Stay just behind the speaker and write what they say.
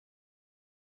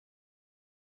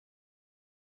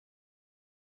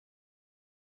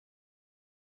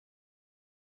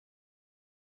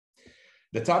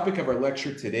The topic of our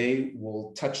lecture today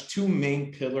will touch two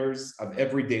main pillars of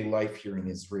everyday life here in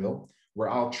Israel, where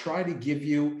I'll try to give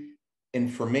you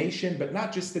information, but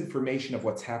not just information of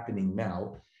what's happening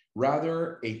now,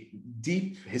 rather a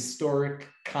deep historic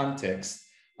context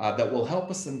that will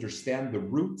help us understand the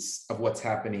roots of what's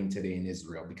happening today in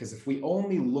Israel. Because if we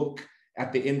only look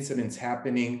at the incidents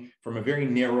happening from a very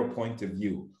narrow point of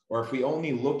view, or if we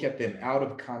only look at them out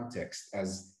of context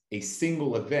as a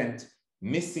single event,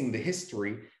 missing the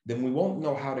history, then we won't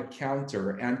know how to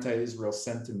counter anti-Israel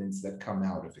sentiments that come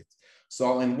out of it. So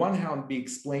I'll, on one hand, be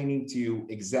explaining to you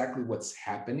exactly what's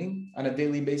happening on a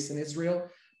daily basis in Israel,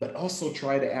 but also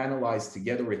try to analyze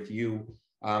together with you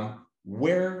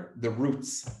where the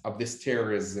roots of this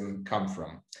terrorism come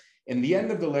from. In the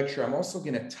end of the lecture, I'm also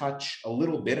going to touch a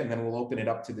little bit, and then we'll open it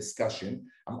up to discussion.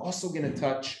 I'm also going to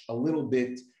touch a little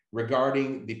bit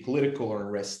regarding the political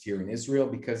unrest here in Israel,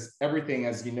 because everything,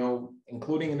 as you know,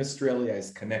 including in Australia,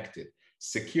 is connected.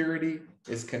 Security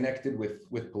is connected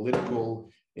with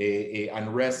political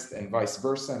unrest and vice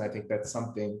versa, and I think that's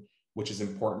something which is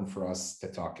important for us to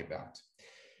talk about.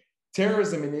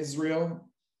 Terrorism in Israel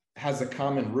has a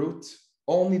common root.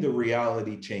 Only the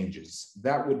reality changes.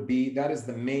 That is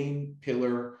the main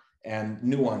pillar and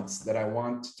nuance that I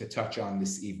want to touch on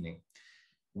this evening.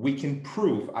 We can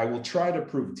prove, I will try to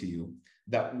prove to you,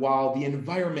 that while the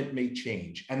environment may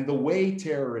change and the way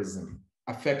terrorism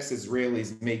affects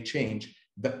Israelis may change,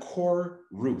 the core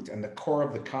root and the core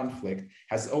of the conflict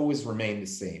has always remained the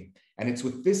same. And it's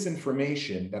with this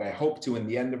information that I hope to, in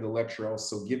the end of the lecture,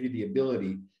 also give you the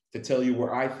ability to tell you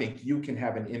where I think you can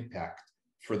have an impact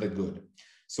for the good.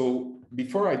 So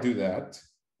before I do that,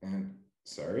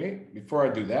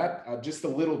 just a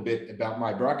little bit about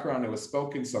my background. It was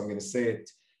spoken, so I'm going to say it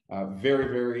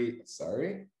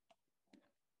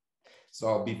So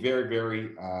I'll be very,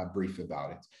 very brief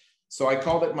about it. So I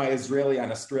called it my Israeli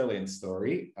and Australian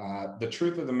story. The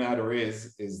truth of the matter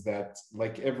is that,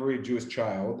 like every Jewish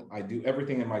child, I do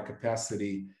everything in my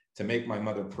capacity to make my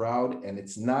mother proud, and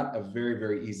it's not a very,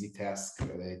 very easy task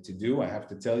to do. I have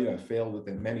to tell you, I failed with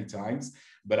it many times,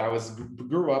 but I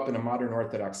grew up in a modern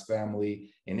Orthodox family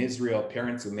in Israel,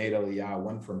 parents who made Aliyah,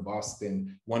 one from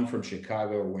Boston, one from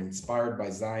Chicago, were inspired by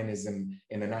Zionism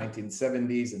in the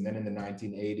 1970s, and then in the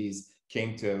 1980s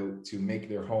came to make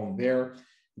their home there.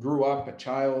 Grew up a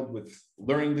child with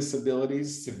learning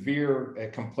disabilities, severe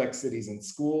complexities in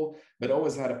school, but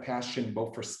always had a passion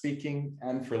both for speaking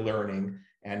and for learning,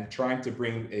 and trying to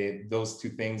bring those two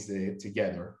things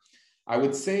together. I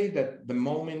would say that the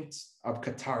moment of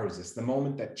catharsis, the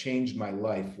moment that changed my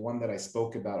life, one that I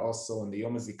spoke about also in the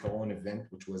Yom HaZikaron event,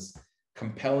 which was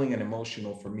compelling and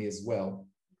emotional for me as well,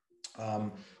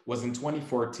 was in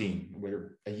 2014,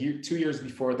 where 2 years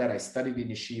before that, I studied in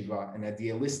yeshiva, an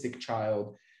idealistic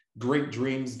child, great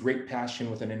dreams, great passion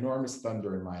with an enormous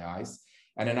thunder in my eyes.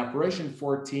 And in Operation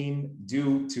 14,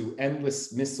 due to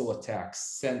endless missile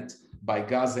attacks sent by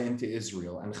Gaza into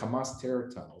Israel and Hamas terror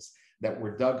tunnels that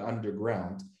were dug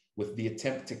underground with the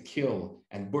attempt to kill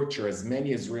and butcher as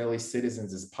many Israeli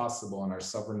citizens as possible on our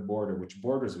southern border, which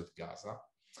borders with Gaza,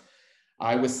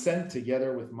 I was sent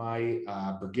together with my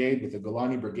brigade, with the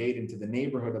Golani Brigade, into the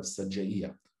neighborhood of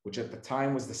Sajaiya, which at the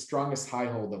time was the strongest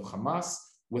highhold of Hamas,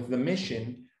 with the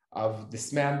mission of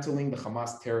dismantling the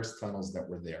Hamas terrorist tunnels that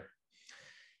were there.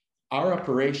 Our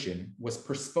operation was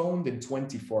postponed in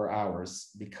 24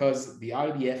 hours because the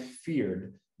IDF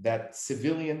feared that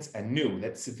civilians, and knew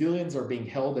that civilians are being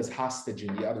held as hostage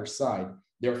in the other side,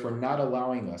 therefore not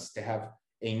allowing us to have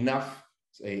enough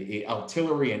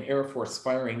artillery and air force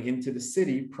firing into the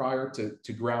city prior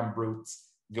to ground brutes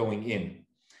going in.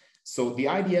 So the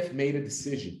IDF made a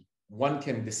decision. One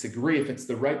can disagree if it's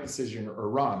the right decision or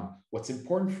wrong. What's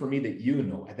important for me that you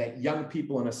know, and that young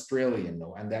people in Australia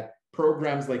know, and that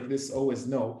programs like this always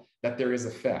know, that there is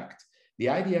a fact. The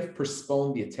IDF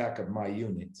postponed the attack of my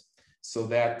unit so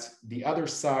that the other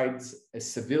side's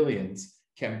civilians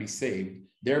can be saved,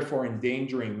 therefore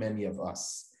endangering many of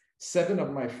us. 7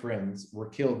 of my friends were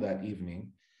killed that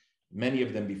evening, many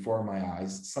of them before my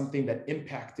eyes, something that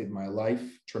impacted my life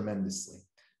tremendously.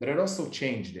 But it also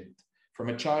changed it. From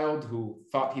a child who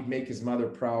thought he'd make his mother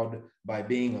proud by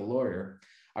being a lawyer,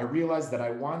 I realized that I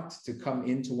want to come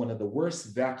into one of the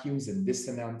worst vacuums and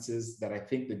dissonances that I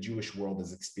think the Jewish world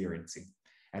is experiencing.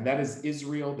 And that is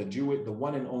Israel, the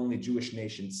one and only Jewish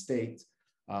nation state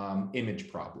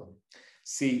image problem.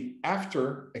 See,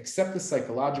 except the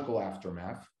psychological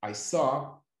aftermath, I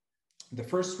saw the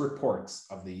first reports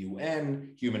of the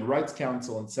UN, Human Rights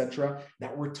Council, etc.,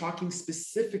 that were talking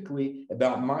specifically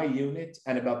about my unit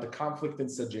and about the conflict in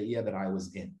Sajaiya that I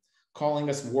was in. calling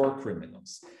us war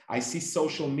criminals. I see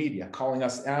social media calling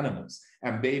us animals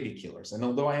and baby killers. And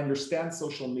although I understand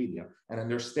social media and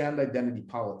understand identity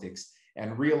politics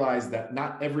and realize that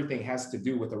not everything has to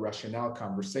do with a rationale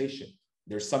conversation,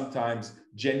 there's sometimes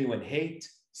genuine hate,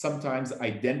 sometimes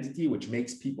identity, which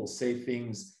makes people say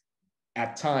things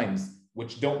at times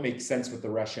which don't make sense with the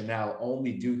rationale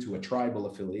only due to a tribal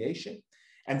affiliation,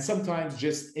 and sometimes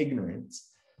just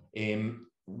ignorance.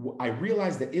 I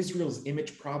realize that Israel's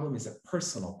image problem is a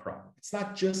personal problem. It's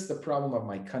not just the problem of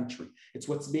my country. It's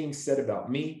what's being said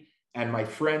about me and my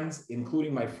friends,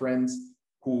 including my friends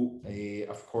who,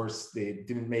 of course, they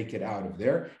didn't make it out of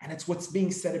there. And it's what's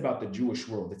being said about the Jewish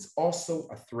world. It's also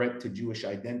a threat to Jewish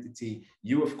identity.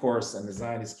 You, of course, and the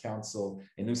Zionist Council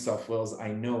in New South Wales, I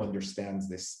know understands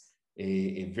this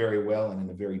very well and in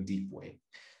a very deep way.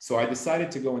 So I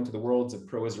decided to go into the worlds of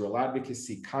pro-Israel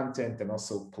advocacy, content, and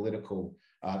also political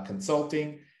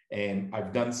consulting. And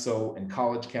I've done so in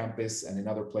college campus and in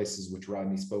other places which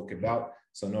Rodney spoke about.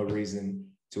 So no reason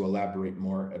to elaborate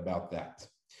more about that.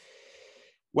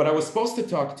 What I was supposed to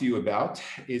talk to you about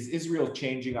is Israel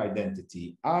changing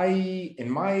identity. In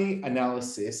my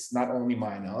analysis, not only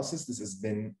my analysis, this has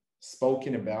been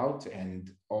spoken about and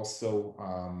also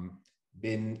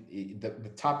been the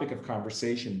topic of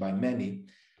conversation by many.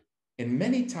 And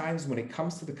many times when it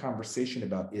comes to the conversation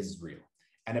about Israel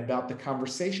and about the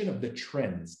conversation of the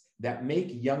trends that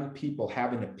make young people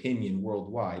have an opinion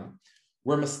worldwide,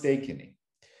 we're mistaken.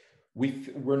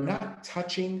 We're not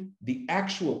touching the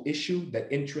actual issue that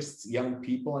interests young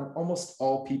people and almost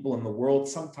all people in the world,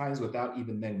 sometimes without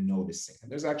even them noticing.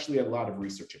 And there's actually a lot of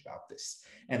research about this.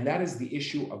 And that is the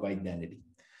issue of identity.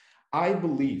 I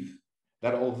believe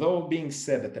that although being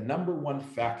said that the number one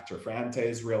factor for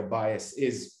anti-Israel bias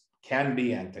can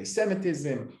be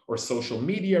anti-Semitism or social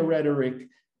media rhetoric,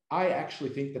 I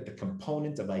actually think that the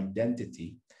component of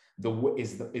identity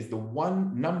is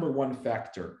the number one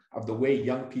factor of the way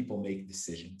young people make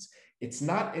decisions. It's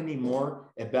not anymore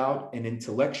about an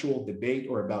intellectual debate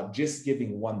or about just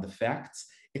giving one the facts.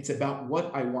 It's about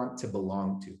what I want to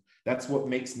belong to. That's what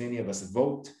makes many of us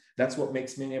vote. That's what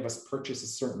makes many of us purchase a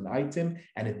certain item.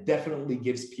 And it definitely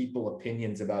gives people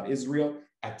opinions about Israel,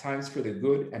 at times for the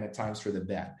good and at times for the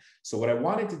bad. So what I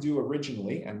wanted to do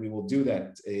originally, and we will do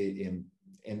that in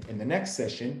the next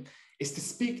session, is to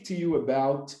speak to you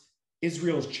about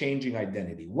Israel's changing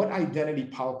identity, what identity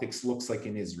politics looks like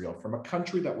in Israel, from a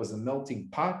country that was a melting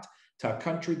pot to a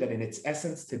country that in its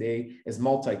essence today is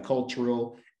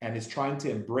multicultural and is trying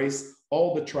to embrace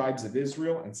all the tribes of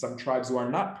Israel and some tribes who are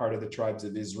not part of the tribes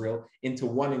of Israel into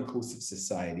one inclusive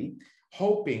society,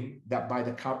 hoping that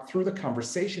through the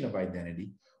conversation of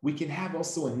identity, we can have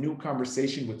also a new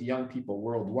conversation with young people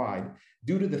worldwide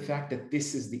due to the fact that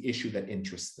this is the issue that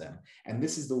interests them. And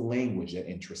this is the language that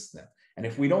interests them. And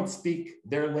if we don't speak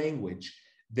their language,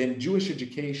 then Jewish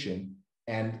education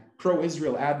and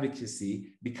pro-Israel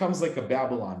advocacy becomes like a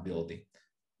Babylon building.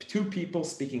 Two people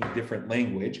speaking a different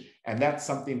language. And that's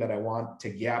something that I want to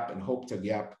gap and hope to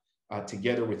gap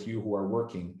together with you who are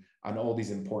working on all these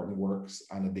important works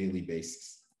on a daily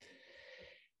basis.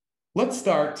 Let's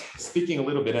start speaking a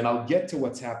little bit, and I'll get to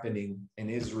what's happening in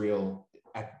Israel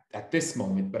at this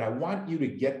moment, but I want you to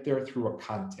get there through a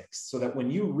context so that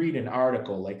when you read an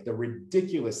article, like the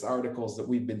ridiculous articles that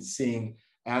we've been seeing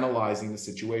analyzing the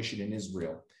situation in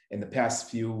Israel in the past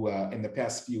few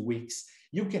weeks,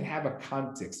 you can have a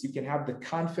context. You can have the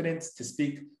confidence to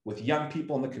speak with young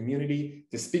people in the community,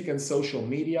 to speak on social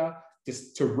media,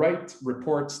 just to write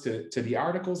reports to the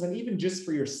articles, and even just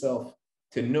for yourself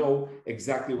to know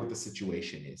exactly what the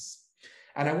situation is.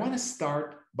 And I want to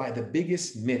start by the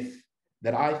biggest myth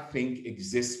that I think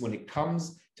exists when it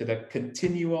comes to the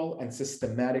continual and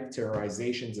systematic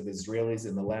terrorizations of Israelis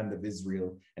in the land of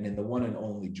Israel and in the one and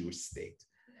only Jewish state.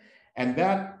 And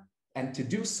to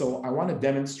do so, I want to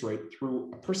demonstrate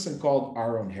through a person called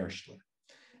Aaron Hershler.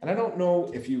 And I don't know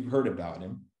if you've heard about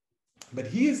him, but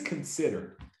he is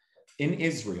considered in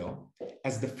Israel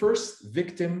as the first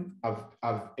victim of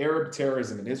Arab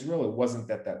terrorism in Israel. It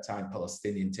wasn't at that time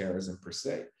Palestinian terrorism per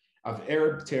se, of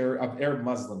Arab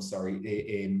Muslim,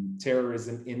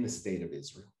 terrorism in the state of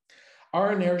Israel.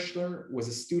 Aaron Hershler was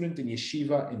a student in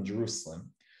yeshiva in Jerusalem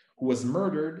who was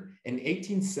murdered in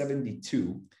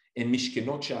 1872 in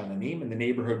Mishkenot Sha'ananim, in the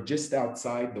neighborhood just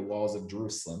outside the walls of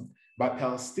Jerusalem, by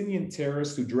Palestinian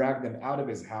terrorists who dragged him out of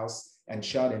his house and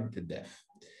shot him to death.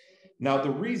 Now,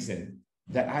 the reason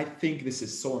that I think this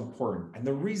is so important, and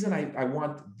the reason I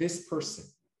want this person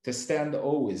to stand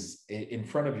always in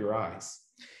front of your eyes,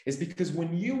 is because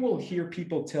when you will hear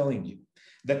people telling you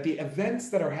that the events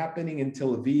that are happening in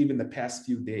Tel Aviv in the past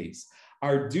few days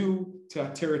are due to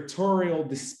a territorial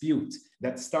dispute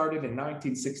that started in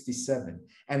 1967,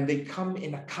 and they come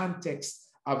in a context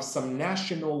of some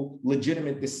national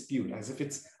legitimate dispute, as if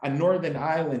it's a Northern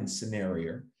Ireland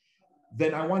scenario,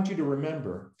 then I want you to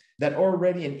remember that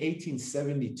already in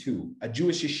 1872, a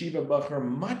Jewish yeshiva bacher,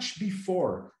 much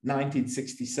before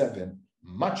 1967,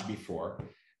 much before,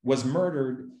 was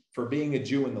murdered for being a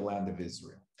Jew in the land of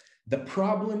Israel. The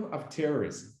problem of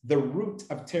terrorism, the root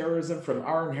of terrorism from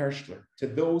Aaron Herschler to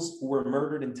those who were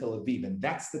murdered in Tel Aviv, and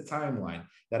that's the timeline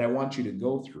that I want you to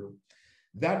go through,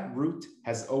 that root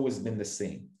has always been the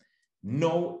same.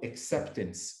 No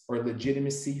acceptance or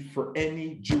legitimacy for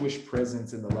any Jewish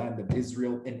presence in the land of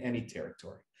Israel in any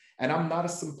territory. And I'm not a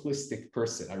simplistic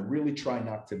person. I really try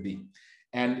not to be.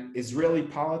 And Israeli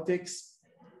politics,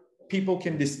 people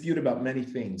can dispute about many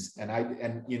things.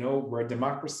 And you know, we're a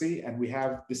democracy and we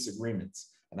have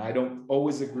disagreements. And I don't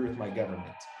always agree with my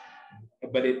government.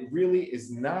 But it really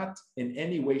is not in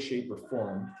any way, shape, or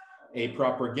form a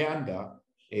propaganda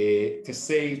to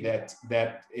say that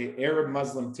Arab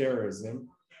Muslim terrorism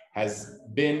has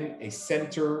been in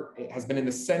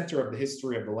the center of the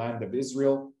history of the land of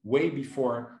Israel way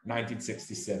before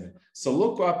 1967. So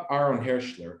look up Aaron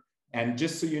Herschler, and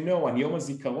just so you know, on Yom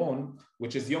HaZikaron,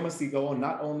 which is Yom HaZikaron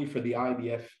not only for the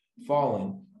IDF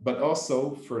fallen, but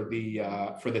also for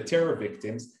the terror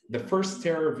victims. The first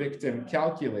terror victim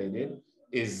calculated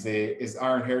is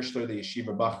Aaron Herschler, the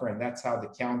yeshiva bacher, and that's how the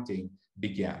counting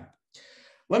began.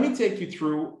 Let me take you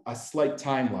through a slight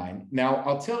timeline. Now,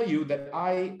 I'll tell you that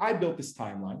I built this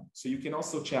timeline, so you can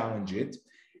also challenge it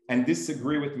and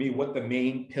disagree with me what the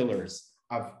main pillars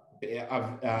of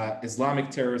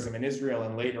Islamic terrorism in Israel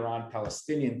and later on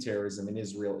Palestinian terrorism in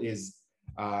Israel is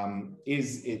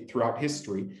it throughout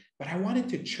history. But I wanted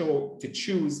to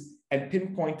choose and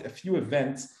pinpoint a few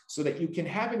events so that you can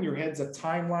have in your heads a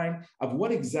timeline of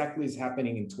what exactly is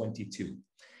happening in 22.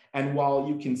 And while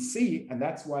you can see, and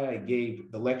that's why I gave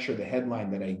the lecture the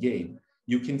headline that I gave,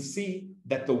 you can see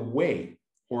that the way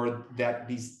or that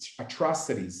these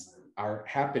atrocities are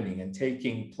happening and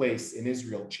taking place in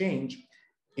Israel change,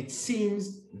 it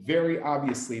seems very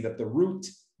obviously that the route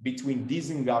between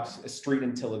Dizengoff Street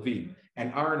in Tel Aviv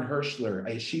and Aaron Herschler,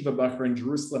 a yeshiva bacher in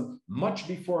Jerusalem, much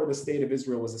before the state of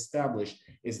Israel was established,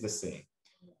 is the same.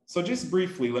 So just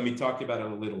briefly, let me talk about it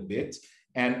a little bit.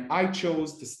 And I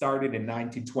chose to start it in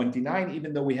 1929,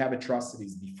 even though we have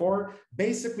atrocities before,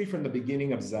 basically from the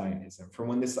beginning of Zionism, from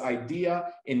when this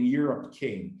idea in Europe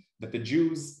came, that the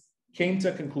Jews came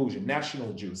to a conclusion,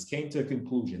 national Jews came to a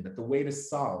conclusion that the way to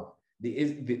solve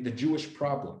the Jewish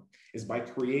problem is by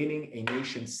creating a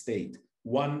nation state,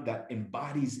 one that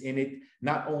embodies in it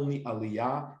not only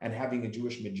Aliyah and having a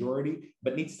Jewish majority,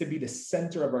 but needs to be the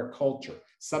center of our culture,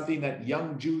 something that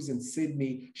young Jews in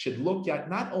Sydney should look at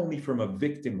not only from a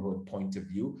victimhood point of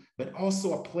view, but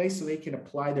also a place so they can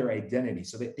apply their identity,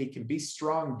 so that they can be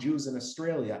strong Jews in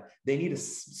Australia. They need a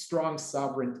strong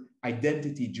sovereign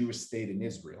identity Jewish state in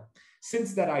Israel.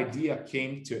 Since that idea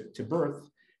came to birth,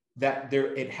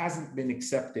 it hasn't been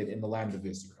accepted in the land of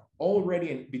Israel.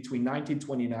 Already between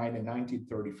 1929 and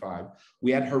 1935,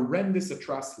 we had horrendous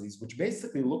atrocities, which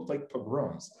basically looked like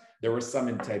pogroms. There were some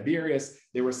in Tiberias,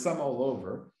 there were some all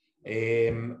over.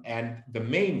 And the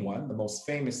main one, the most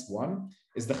famous one,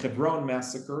 is the Hebron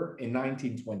massacre in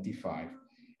 1925.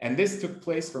 And this took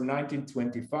place from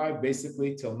 1925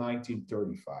 basically till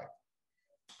 1935.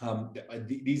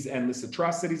 These endless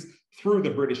atrocities through the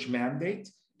British Mandate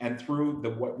and through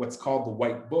what's called the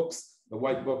White Books. The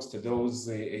White Books, to those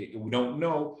who don't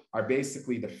know, are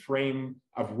basically the frame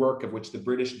of work of which the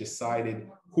British decided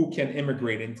who can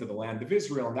immigrate into the land of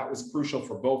Israel. And that was crucial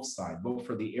for both sides, both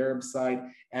for the Arab side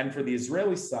and for the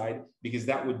Israeli side, because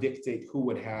that would dictate who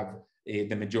would have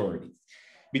the majority.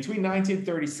 Between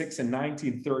 1936 and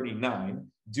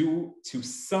 1939, due to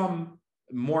some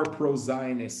more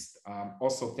pro-Zionist,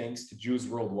 also thanks to Jews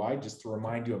worldwide, just to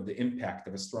remind you of the impact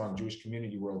of a strong Jewish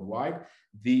community worldwide,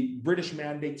 the British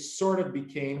Mandate sort of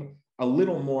became a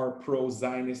little more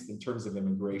pro-Zionist in terms of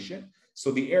immigration.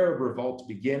 So the Arab revolt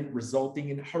began, resulting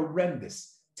in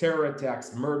horrendous terror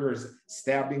attacks, murders,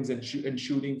 stabbings, and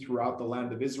shooting throughout the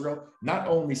land of Israel. Not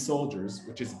only soldiers,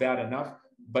 which is bad enough,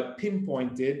 but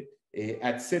pinpointed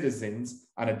at citizens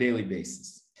on a daily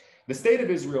basis. The state of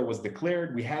Israel was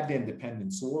declared, we had the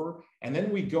Independence War, and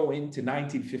then we go into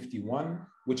 1951,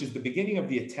 which is the beginning of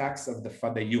the attacks of the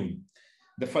Fadayun.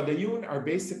 The Fadayun are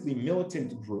basically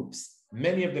militant groups.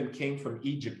 Many of them came from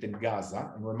Egypt and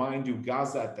Gaza. And remind you,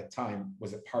 Gaza at the time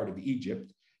was a part of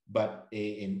Egypt, but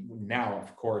now,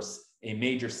 of course, a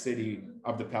major city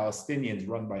of the Palestinians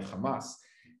run by Hamas.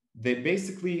 they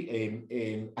basically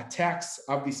attacks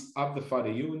of the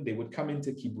Fadayun. They would come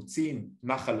into kibbutzim,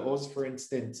 Nachal Oz, for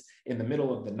instance, in the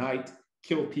middle of the night,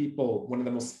 kill people. One of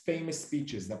the most famous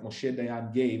speeches that Moshe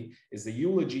Dayan gave is a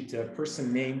eulogy to a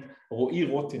person named Ro'i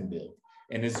Rotenberg,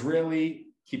 an Israeli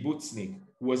kibbutznik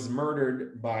who was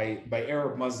murdered by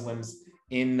Arab Muslims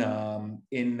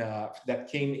that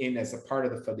came in as a part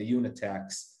of the Fadayun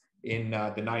attacks in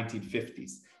the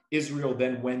 1950s. Israel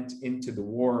then went into the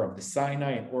war of the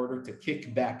Sinai in order to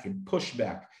kick back and push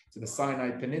back to the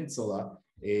Sinai Peninsula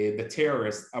the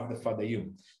terrorists of the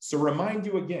Fadayun. So remind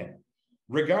you again,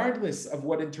 regardless of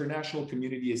what international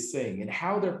community is saying and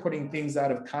how they're putting things out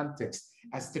of context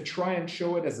as to try and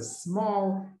show it as a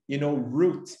small,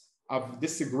 root of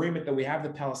disagreement that we have the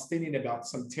Palestinian about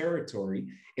some territory,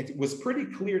 it was pretty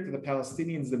clear to the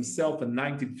Palestinians themselves in the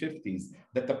 1950s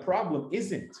that the problem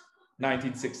isn't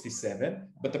 1967,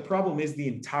 but the problem is the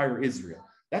entire Israel.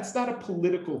 That's not a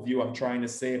political view I'm trying to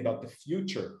say about the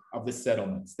future of the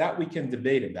settlements. That we can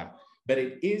debate about, but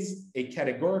it is a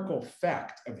categorical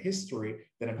fact of history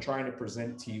that I'm trying to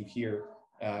present to you here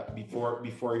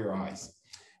before your eyes.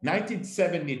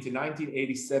 1970 to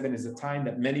 1987 is a time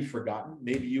that many forgotten.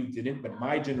 Maybe you didn't, but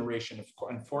my generation,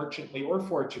 unfortunately or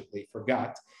fortunately,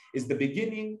 forgot, is the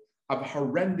beginning of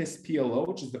horrendous PLO,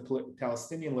 which is the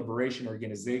Palestinian Liberation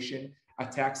Organization,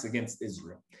 attacks against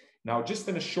Israel. Now, just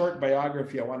in a short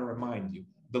biography, I want to remind you,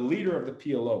 the leader of the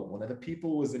PLO, one of the people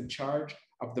who was in charge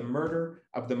of the murder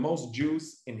of the most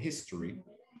Jews in history,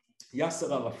 Yasser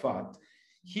Arafat,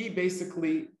 he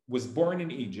basically was born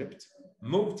in Egypt,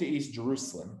 moved to East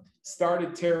Jerusalem,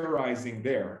 started terrorizing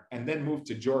there, and then moved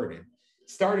to Jordan,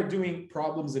 started doing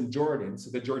problems in Jordan.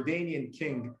 So the Jordanian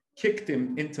king kicked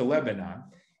him into Lebanon.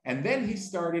 And then he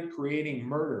started creating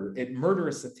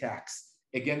murderous attacks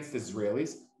against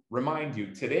Israelis. Remind you,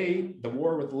 today, the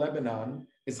war with Lebanon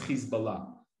is Hezbollah.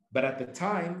 But at the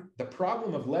time, the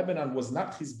problem of Lebanon was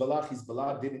not Hezbollah.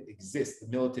 Hezbollah didn't exist, the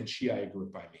militant Shiite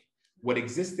group, I mean. What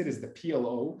existed is the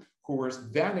PLO, who were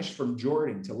vanished from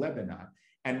Jordan to Lebanon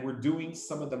and were doing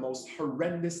some of the most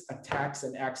horrendous attacks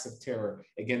and acts of terror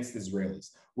against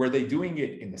Israelis. Were they doing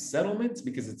it in the settlements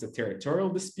because it's a territorial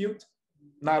dispute?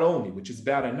 Not only, which is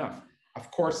bad enough.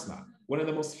 Of course not. One of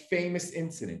the most famous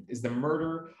incidents is the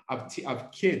murder of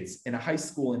kids in a high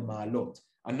school in Ma'alot.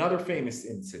 Another famous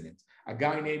incident, a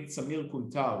guy named Samir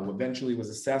Kuntal, who eventually was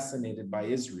assassinated by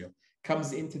Israel,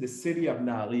 comes into the city of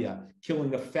Nahariya,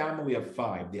 killing a family of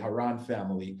 5, the Haran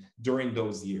family, during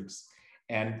those years.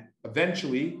 And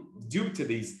eventually, due to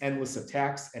these endless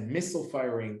attacks and missile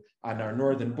firing on our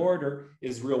northern border,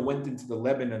 Israel went into the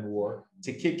Lebanon war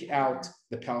to kick out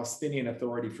the Palestinian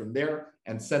Authority from there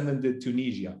and send them to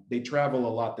Tunisia. They travel a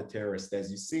lot, the terrorists,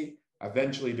 as you see.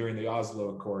 Eventually, during the Oslo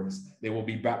Accords, they will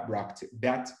be brought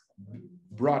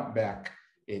back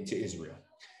to Israel.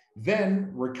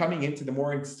 Then we're coming into the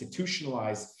more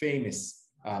institutionalized, famous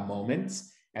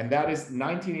moments. And that is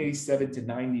 1987 to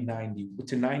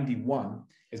 91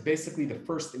 is basically the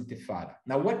first intifada.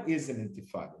 Now, what is an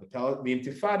intifada? The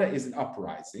intifada is an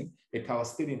uprising, a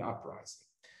Palestinian uprising.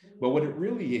 But what it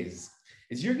really is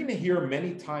you're going to hear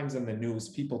many times on the news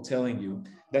people telling you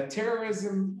that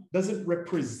terrorism doesn't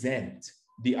represent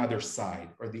the other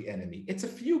side or the enemy. It's a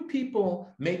few people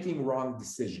making wrong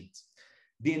decisions.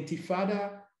 The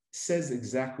intifada says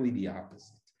exactly the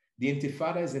opposite. The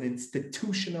intifada is an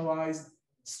institutionalized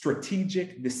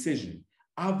strategic decision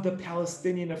of the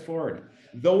Palestinian Authority,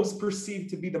 those perceived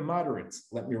to be the moderates,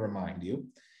 let me remind you,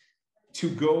 to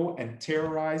go and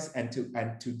terrorize and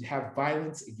to have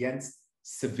violence against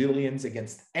civilians,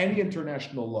 against any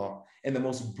international law in the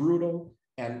most brutal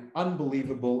and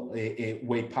unbelievable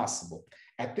way possible.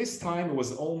 At this time, it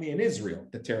was only in Israel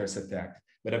the terrorists attacked.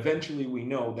 But eventually we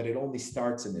know that it only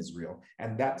starts in Israel.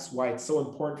 And that's why it's so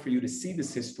important for you to see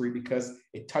this history, because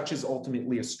it touches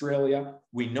ultimately Australia.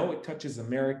 We know it touches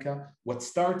America. What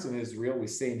starts in Israel, we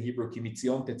say in Hebrew, Ki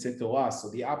mitzion tetzeh Torah. So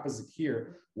the opposite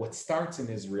here, what starts in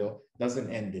Israel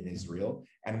doesn't end in Israel.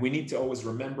 And we need to always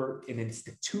remember an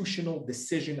institutional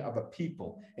decision of a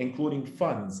people, including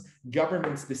funds,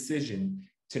 government's decision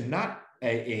to not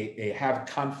have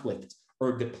conflict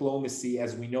or diplomacy,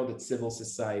 as we know that civil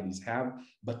societies have,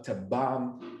 but to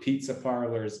bomb pizza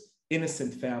parlors,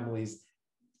 innocent families.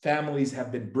 Families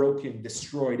have been broken,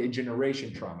 destroyed, a generation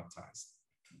traumatized.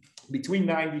 Between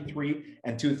 93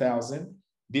 and 2000,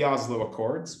 the Oslo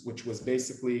Accords, which was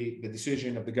basically the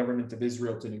decision of the government of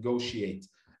Israel to negotiate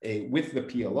with the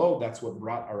PLO, that's what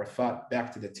brought Arafat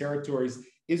back to the territories.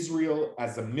 Israel,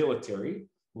 as a military,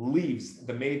 leaves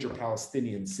the major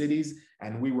Palestinian cities,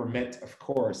 and we were met, of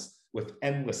course, with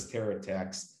endless terror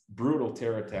attacks, brutal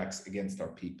terror attacks against our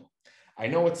people. I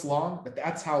know it's long, but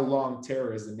that's how long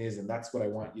terrorism is, and that's what I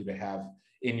want you to have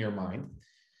in your mind.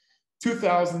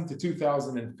 2000 to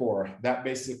 2004, that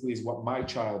basically is what my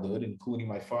childhood, including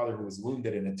my father who was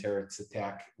wounded in a terrorist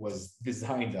attack, was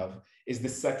designed of, is the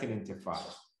second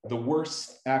intifada, the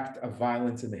worst act of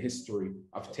violence in the history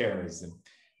of terrorism.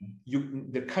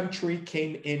 The country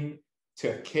came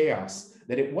into chaos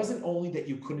that it wasn't only that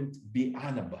you couldn't be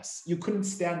on a bus, you couldn't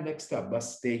stand next to a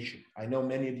bus station. I know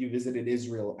many of you visited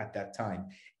Israel at that time.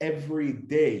 Every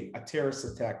day a terrorist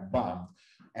attack bombed.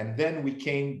 And then we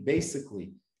came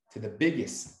basically to the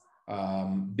biggest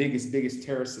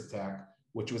terrorist attack,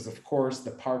 which was, of course,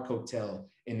 the Park Hotel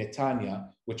in Netanya,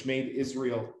 which made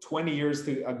Israel 20 years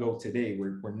ago today.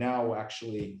 We're now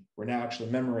actually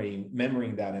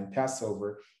memorying that in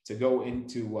Passover to go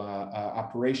into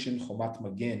Operation Chomat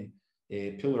Magen,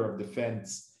 a pillar of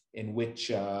defense, in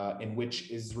which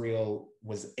Israel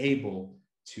was able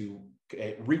to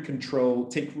take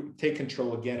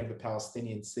control again of the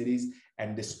Palestinian cities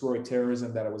and destroy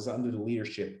terrorism that was under the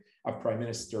leadership of Prime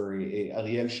Minister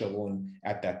Ariel Sharon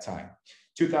at that time.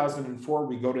 2004,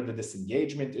 we go to the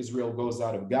disengagement. Israel goes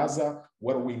out of Gaza.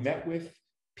 What are we met with?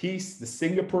 Peace, the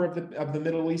Singapore of the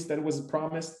Middle East that was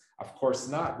promised? Of course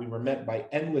not. We were met by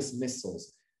endless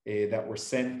missiles that were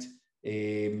sent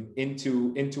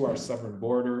into our southern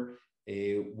border,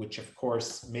 which of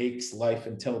course makes life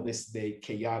until this day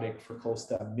chaotic for close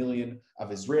to 1 million of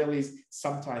Israelis.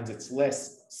 Sometimes it's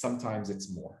less, sometimes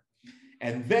it's more.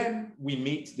 And then we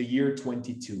meet the year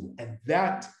 22. And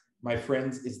that, my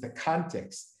friends, is the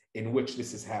context in which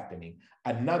this is happening.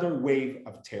 Another wave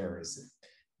of terrorism.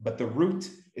 But the root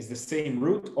is the same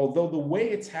root, although the way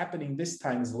it's happening this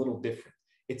time is a little different.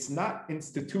 It's not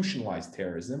institutionalized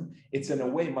terrorism. It's in a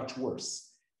way much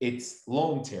worse. It's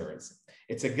lone terrorism.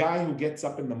 It's a guy who gets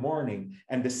up in the morning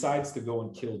and decides to go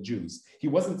and kill Jews. He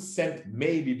wasn't sent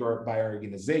maybe by our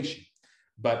organization,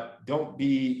 but don't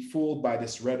be fooled by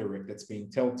this rhetoric that's being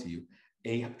told to you.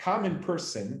 A common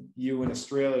person, you in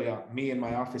Australia, me in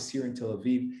my office here in Tel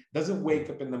Aviv, doesn't wake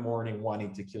up in the morning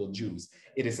wanting to kill Jews.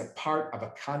 It is a part of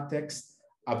a context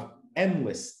of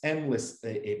endless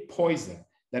poison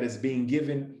that is being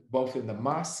given both in the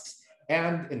mosques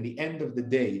and, in the end of the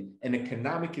day, an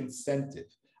economic incentive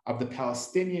of the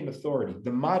Palestinian Authority,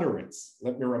 the moderates,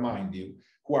 let me remind you,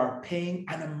 who are paying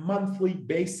on a monthly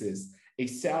basis a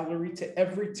salary to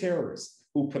every terrorist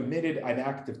who committed an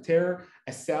act of terror,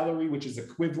 a salary which is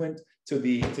equivalent to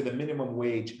the minimum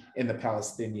wage in the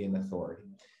Palestinian Authority.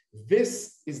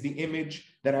 This is the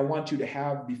image that I want you to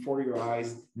have before your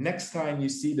eyes next time you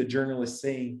see the journalists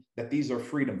saying that these are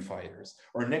freedom fighters,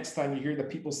 or next time you hear the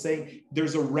people saying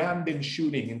there's a random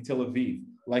shooting in Tel Aviv,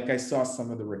 like I saw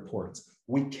some of the reports.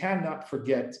 We cannot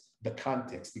forget the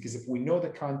context, because if we know the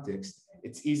context,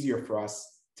 it's easier for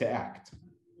us to act.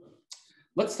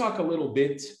 Let's talk a little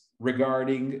bit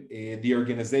regarding the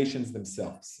organizations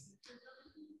themselves.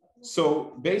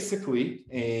 So basically,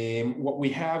 what we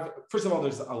have, first of all,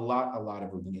 there's a lot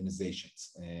of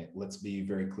organizations. Let's be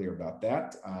very clear about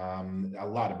that. A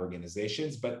lot of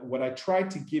organizations, but what I tried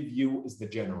to give you is the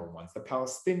general ones. The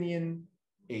Palestinian,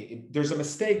 there's a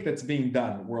mistake that's being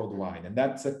done worldwide, and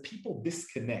that's that people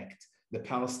disconnect the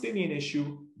Palestinian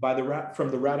issue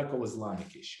from the radical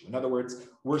Islamic issue. In other words,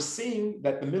 we're seeing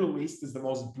that the Middle East is the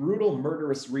most brutal,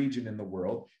 murderous region in the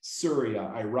world.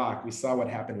 Syria, Iraq, we saw what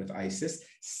happened with ISIS.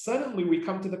 Suddenly we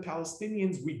come to the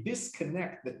Palestinians, we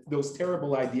disconnect those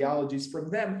terrible ideologies from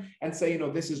them and say,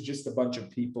 this is just a bunch of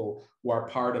people who are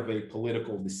part of a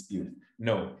political dispute.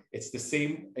 No, it's the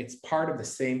same, it's part of the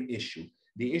same issue.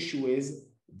 The issue is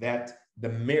that the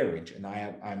marriage, and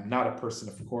I'm not a person,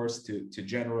 of course, to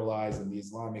generalize in the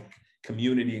Islamic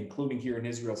community, including here in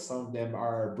Israel. Some of them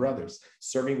are our brothers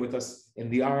serving with us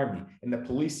in the army, in the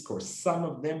police corps. Some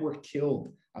of them were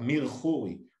killed. Amir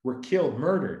Khoury were killed,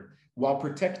 murdered, while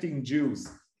protecting Jews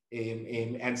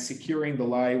and securing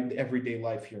the everyday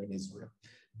life here in Israel.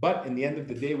 But in the end of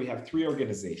the day, we have three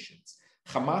organizations.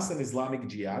 Hamas and Islamic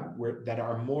Jihad, that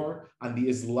are more on the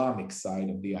Islamic side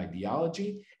of the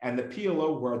ideology, and the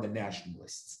PLO, who are the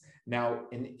nationalists. Now,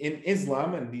 in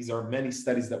Islam, and these are many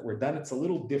studies that were done, it's a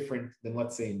little different than,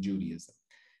 let's say, in Judaism.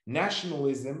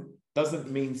 Nationalism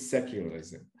doesn't mean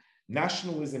secularism.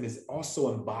 Nationalism is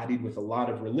also embodied with a lot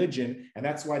of religion, and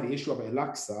that's why the issue of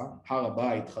Al-Aqsa, Har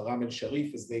HaBayit, Haram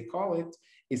al-Sharif, as they call it,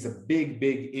 is a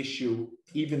big issue,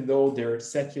 even though they're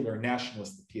secular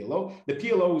nationalists, the PLO. The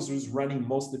PLO is who's running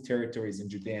most of the territories in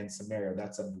Judea and Samaria.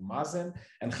 That's Abu Mazen.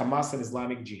 And Hamas and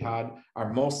Islamic Jihad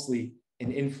are mostly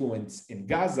an influence in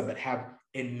Gaza, but have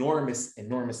enormous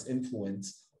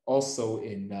influence also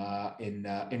in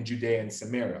Judea and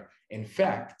Samaria. In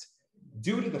fact,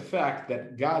 due to the fact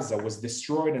that Gaza was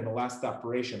destroyed in the last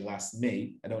operation last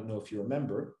May. I don't know if you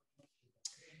remember.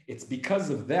 It's because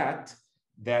of that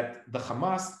the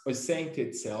Hamas was saying to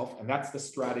itself, and that's the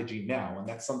strategy now, and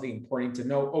that's something important to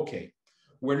know. Okay,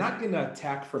 we're not going to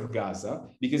attack from Gaza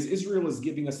because Israel is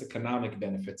giving us economic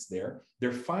benefits there.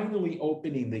 They're finally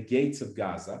opening the gates of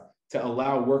Gaza to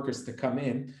allow workers to come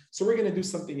in. So we're going to do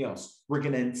something else. We're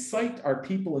going to incite our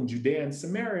people in Judea and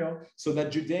Samaria so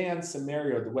that Judea and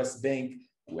Samaria, the West Bank,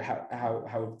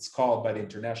 how it's called by the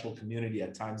international community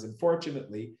at times,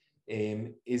 unfortunately,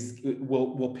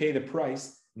 will pay the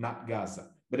price, not Gaza.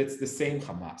 But it's the same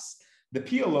Hamas. The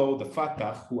PLO, the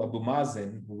Fatah, who Abu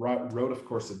Mazen, who wrote, of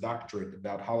course, a doctorate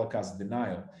about Holocaust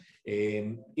denial,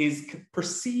 is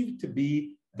perceived to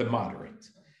be the moderate.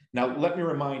 Now, let me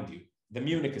remind you, the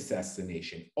Munich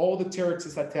assassination, all the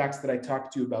terrorist attacks that I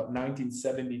talked to you about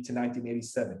 1970 to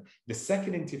 1987, the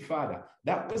Second Intifada,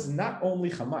 that was not only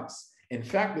Hamas. In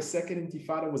fact, the Second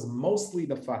Intifada was mostly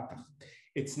the Fatah.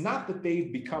 It's not that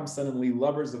they've become suddenly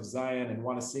lovers of Zion and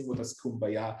want to sing with us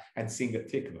Kumbaya and sing a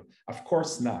tikva. Of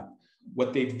course not.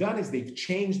 What they've done is they've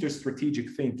changed their strategic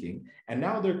thinking, and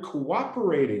now they're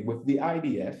cooperating with the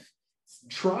IDF,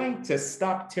 trying to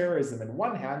stop terrorism in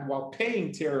one hand while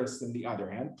paying terrorists in the other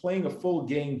hand, playing a full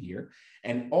game here.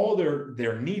 And all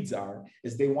their needs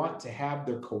is they want to have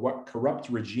their corrupt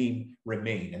regime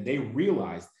remain. And they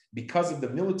realized because of the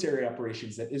military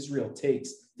operations that Israel takes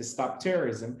to stop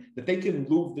terrorism, that they can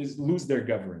lose their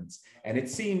governance. And it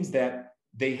seems that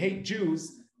they hate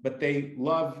Jews, but they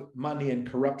love money and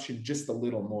corruption just a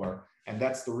little more. And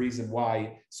that's the reason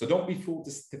why. So don't be fooled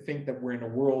to think that we're in a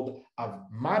world of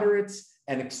moderates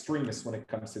and extremists when it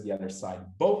comes to the other side.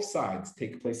 Both sides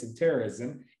take place in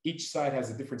terrorism. Each side has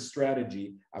a different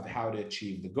strategy of how to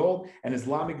achieve the goal. And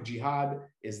Islamic Jihad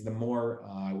is the more,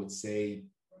 I would say,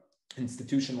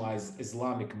 institutionalized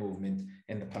Islamic movement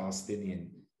in the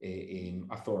Palestinian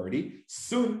Authority.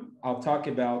 Soon, I'll talk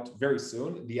about, very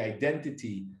soon, the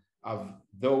identity of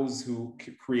those who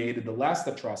created the last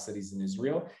atrocities in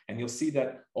Israel. And you'll see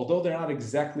that although they're not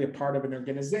exactly a part of an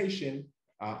organization,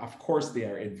 of course they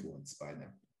are influenced by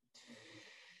them.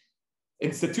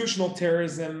 Institutional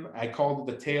terrorism, I called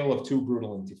it the tale of two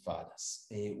brutal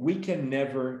intifadas. We can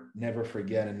never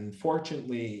forget. And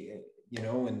unfortunately,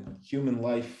 in human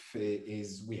life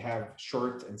we have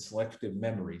short and selective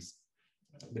memories.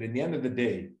 But in the end of the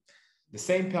day, the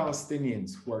same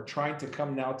Palestinians who are trying to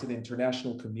come now to the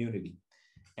international community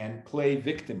and play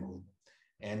victimhood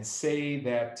and say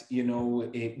that,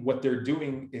 what they're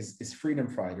doing is freedom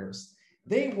fighters,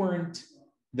 they weren't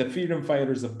the freedom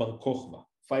fighters of Bar Kokhba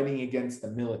fighting against the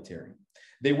military.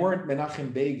 They weren't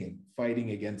Menachem Begin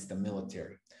fighting against the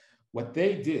military. What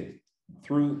they did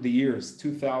through the years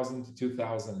 2000 to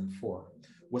 2004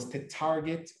 was to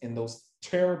target in those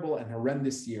terrible and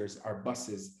horrendous years our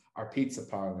buses, our pizza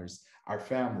parlors, our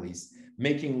families,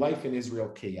 making life in Israel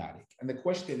chaotic. And the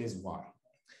question is why?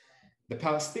 The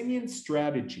Palestinian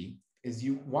strategy is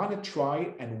you want to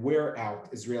try and wear out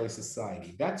Israeli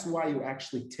society. That's why you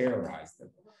actually terrorize them.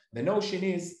 The notion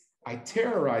is, I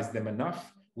terrorize them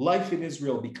enough, life in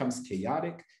Israel becomes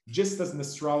chaotic, just as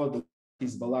Nasrallah, the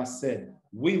Hezbollah said,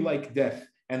 we like death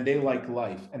and they like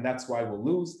life, and that's why we'll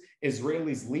lose.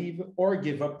 Israelis leave or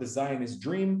give up the Zionist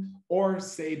dream, or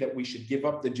say that we should give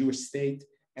up the Jewish state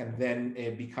and then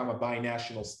become a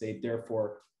binational state,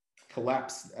 therefore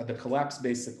the collapse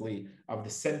basically of the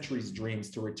centuries' dreams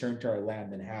to return to our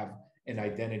land and have an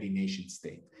identity nation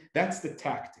state. That's the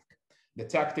tactic. The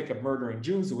tactic of murdering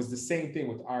Jews. It was the same thing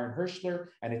with Aaron Hirschler,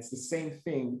 and it's the same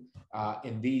thing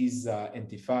in these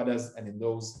intifadas and in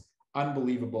those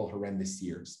unbelievable, horrendous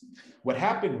years. What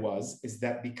happened is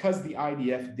that because the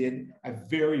IDF did a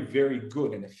very, very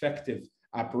good and effective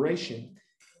operation,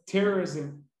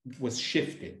 terrorism was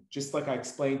shifted, just like I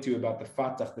explained to you about the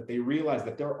Fatah, that they realized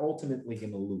that they're ultimately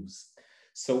going to lose.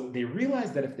 So they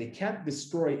realized that if they can't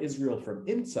destroy Israel from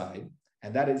inside,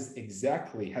 and that is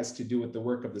exactly has to do with the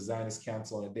work of the Zionist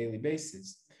Council on a daily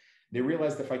basis, they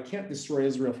realized if I can't destroy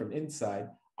Israel from inside,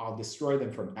 I'll destroy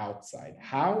them from outside.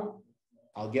 How?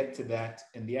 I'll get to that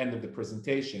in the end of the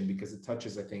presentation because it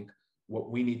touches, I think, what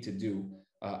we need to do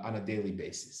on a daily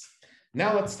basis.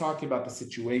 Now let's talk about the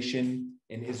situation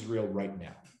in Israel right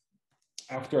now,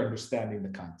 after understanding the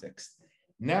context.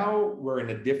 Now we're in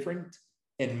a different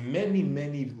and many,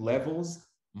 many levels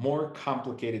more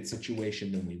complicated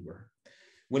situation than we were.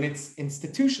 When it's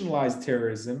institutionalized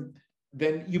terrorism,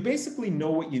 then you basically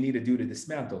know what you need to do to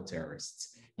dismantle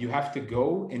terrorists. You have to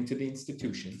go into the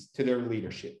institutions, to their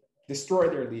leadership, destroy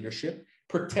their leadership,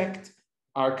 protect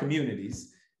our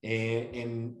communities,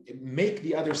 and make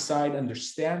the other side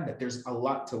understand that there's a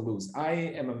lot to lose. I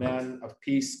am a man of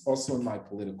peace also in my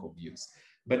political views,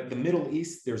 but the Middle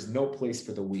East, there's no place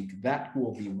for the weak. That who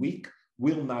will be weak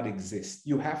will not exist.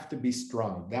 You have to be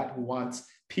strong. That who wants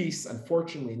peace,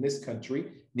 unfortunately, in this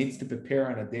country, needs to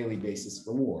prepare on a daily basis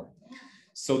for war.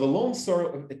 So the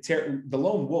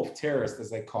lone wolf terrorist,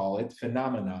 as I call it,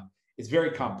 phenomena is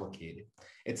very complicated.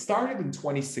 It started in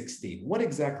 2016. What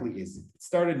exactly is it? It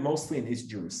started mostly in East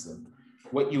Jerusalem.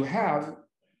 What you have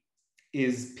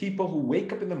is people who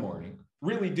wake up in the morning,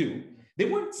 really do. They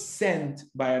weren't sent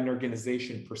by an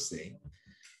organization per se.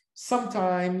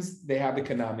 Sometimes they have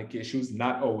economic issues,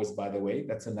 not always, by the way,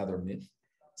 that's another myth.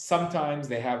 Sometimes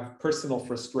they have personal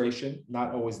frustration,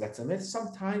 not always, that's a myth.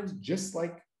 Sometimes, just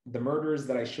like the murders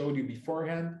that I showed you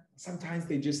beforehand, sometimes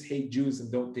they just hate Jews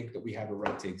and don't think that we have a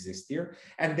right to exist here.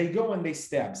 And they go and they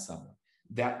stab someone.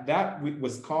 That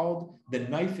was called the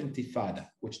Knife Intifada,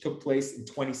 which took place in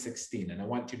 2016. And I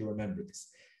want you to remember this.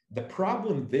 The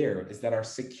problem there is that our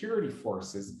security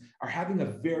forces are having a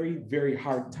very, very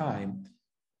hard time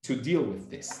to deal with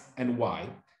this. And why?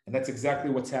 And that's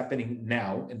exactly what's happening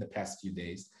now in the past few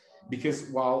days. Because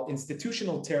while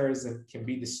institutional terrorism can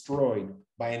be destroyed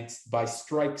by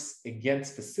strikes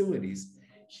against facilities,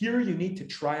 here you need to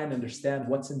try and understand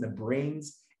what's in the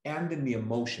brains and in the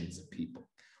emotions of people,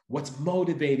 what's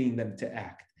motivating them to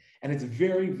act. And it's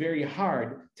very, very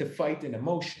hard to fight an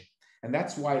emotion. And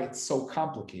that's why it's so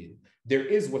complicated. There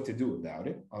is what to do about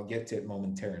it. I'll get to it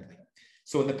momentarily.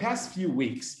 So in the past few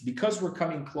weeks, because we're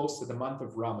coming close to the month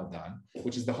of Ramadan,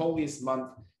 which is the holiest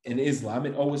month in Islam,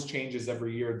 it always changes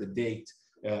every year, the date,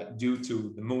 due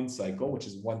to the moon cycle, which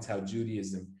is once how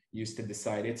Judaism used to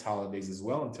decide its holidays as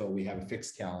well, until we have a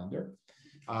fixed calendar.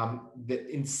 The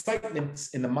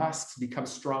incitements in the mosques become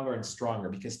stronger and stronger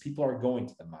because people are going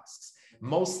to the mosques,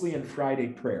 mostly in Friday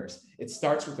prayers. It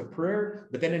starts with a prayer,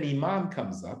 but then an imam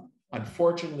comes up.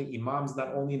 Unfortunately, imams,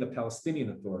 not only in the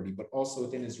Palestinian Authority, but also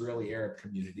within Israeli Arab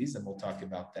communities, and we'll talk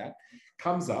about that,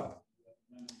 comes up,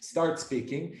 starts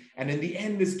speaking, and in the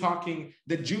end is talking,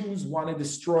 the Jews want to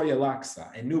destroy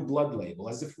Al-Aqsa, a new blood label,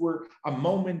 as if we're a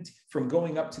moment from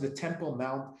going up to the Temple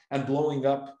Mount and blowing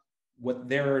up what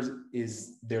theirs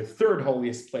is their third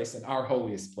holiest place and our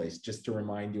holiest place, just to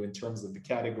remind you in terms of the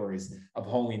categories of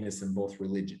holiness in both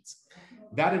religions.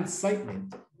 That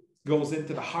incitement goes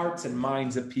into the hearts and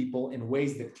minds of people in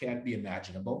ways that can't be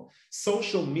imaginable.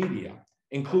 Social media,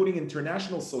 including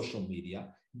international social media,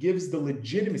 gives the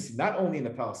legitimacy, not only in the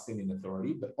Palestinian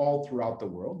Authority, but all throughout the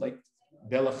world, like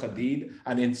Bella Hadid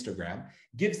on Instagram,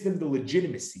 gives them the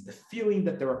legitimacy, the feeling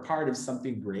that they're a part of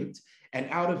something great. And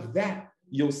out of that,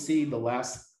 you'll see the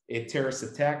last terrorist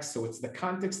attacks. So it's the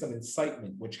context of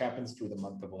incitement, which happens through the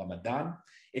month of Ramadan.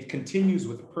 It continues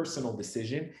with a personal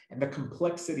decision and the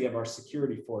complexity of our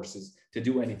security forces to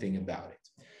do anything about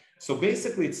it. So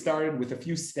basically, it started with a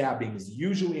few stabbings,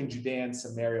 usually in Judea and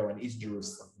Samaria and East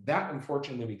Jerusalem. That,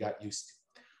 unfortunately, we got used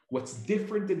to. What's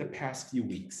different in the past few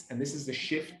weeks, and this is the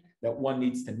shift that one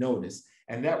needs to notice,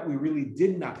 and that we really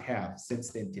did not have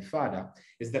since the Intifada,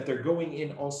 is that they're going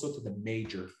in also to the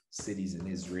major cities in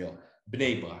Israel,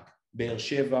 Bnei Brak, Be'er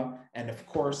Sheva, and of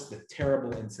course, the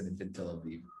terrible incident in Tel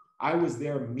Aviv. I was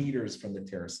there meters from the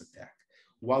terrorist attack.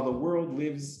 While the world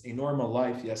lives a normal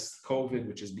life, yes, COVID,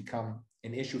 which has become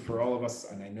an issue for all of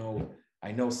us, and I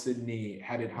know Sydney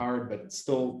had it hard, but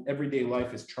still everyday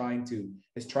life is trying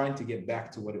to get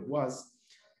back to what it was.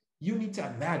 You need to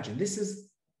imagine, this is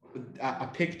a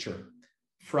picture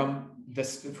from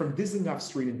Dizengoff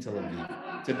Street in Tel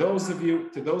Aviv. To those of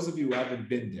you who haven't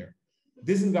been there,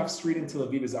 Dizengoff Street in Tel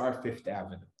Aviv is our Fifth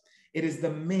Avenue. It is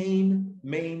the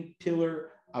main pillar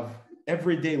of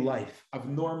everyday life, of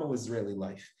normal Israeli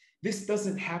life. This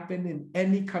doesn't happen in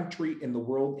any country in the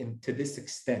world to this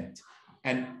extent.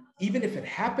 And even if it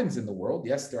happens in the world,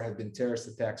 yes, there have been terrorist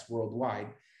attacks worldwide,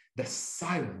 the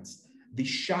silence, the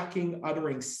shocking,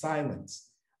 uttering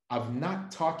silence of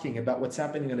not talking about what's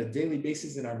happening on a daily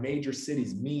basis in our major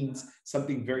cities means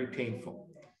something very painful.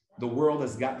 The world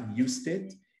has gotten used to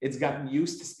it. It's gotten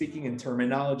used to speaking in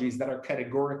terminologies that are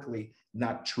categorically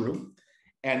not true.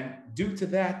 And due to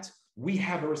that, we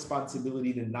have a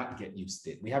responsibility to not get used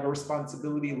to it. We have a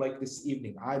responsibility, like this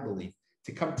evening, I believe,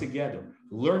 to come together,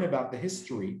 learn about the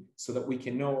history so that we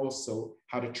can know also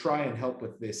how to try and help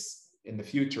with this in the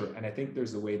future. And I think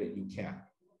there's a way that you can.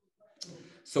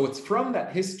 So it's from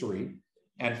that history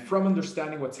and from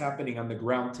understanding what's happening on the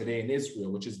ground today in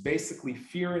Israel, which is basically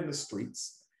fear in the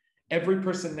streets. Every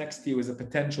person next to you is a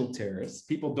potential terrorist.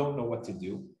 People don't know what to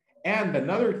do. And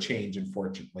another change,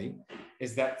 unfortunately,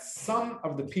 is that some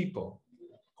of the people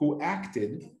who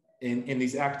acted in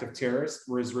these active terrorists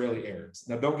were Israeli Arabs.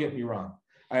 Now, don't get me wrong.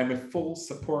 I am a full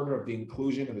supporter of the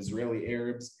inclusion of Israeli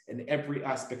Arabs in every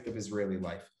aspect of Israeli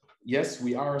life. Yes,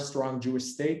 we are a strong Jewish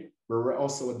state, but we're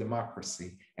also a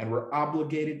democracy, and we're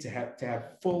obligated to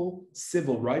have full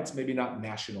civil rights, maybe not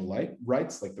national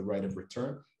rights like the right of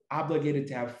return, obligated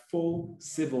to have full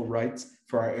civil rights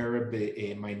for our Arab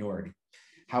minority.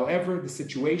 However, the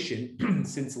situation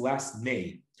since last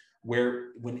May,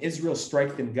 where when Israel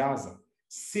struck in Gaza,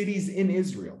 cities in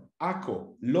Israel,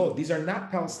 Akko, Lod, these are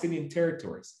not Palestinian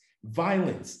territories.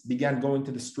 Violence began going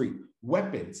to the street.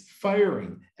 Weapons,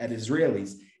 firing at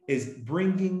Israelis is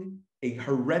bringing a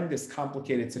horrendous,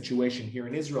 complicated situation here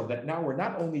in Israel that now we're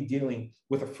not only dealing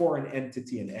with a foreign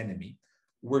entity and enemy,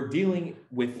 we're dealing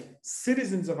with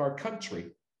citizens of our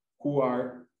country who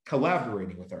are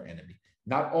collaborating with our enemy.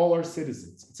 Not all are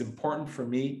citizens. It's important for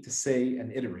me to say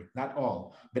and iterate, not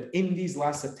all. But in these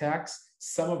last attacks,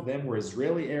 some of them were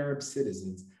Israeli Arab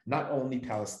citizens, not only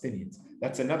Palestinians.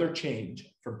 That's another change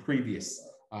from previous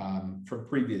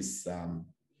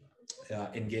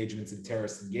engagements and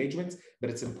terrorist engagements, but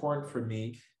it's important for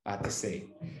me to say.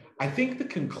 I think the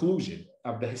conclusion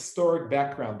of the historic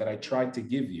background that I tried to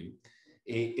give you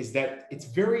is that it's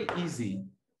very easy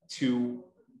to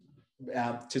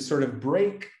sort of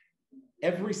break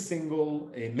every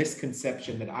single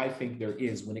misconception that I think there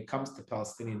is when it comes to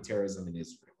Palestinian terrorism in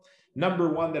Israel. Number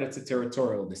one, that it's a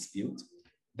territorial dispute.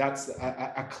 That's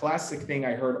a classic thing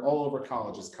I heard all over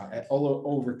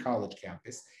college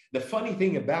campus. The funny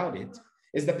thing about it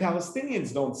is the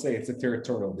Palestinians don't say it's a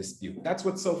territorial dispute. That's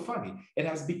what's so funny. It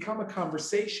has become a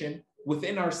conversation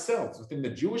within ourselves, within the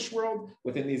Jewish world,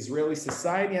 within the Israeli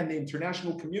society and the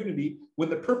international community, when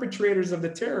the perpetrators of the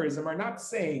terrorism are not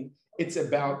saying it's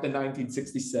about the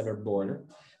 1967 border.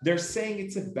 They're saying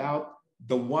it's about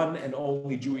the one and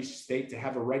only Jewish state to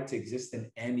have a right to exist in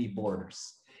any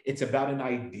borders. It's about an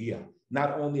idea,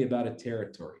 not only about a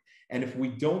territory. And if we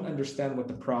don't understand what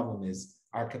the problem is,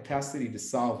 our capacity to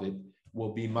solve it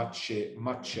will be much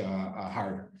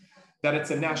harder. That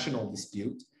it's a national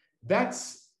dispute,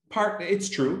 that's part, it's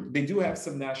true. They do have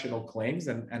some national claims,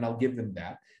 and I'll give them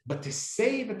that. But to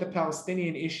say that the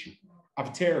Palestinian issue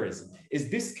of terrorism is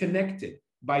disconnected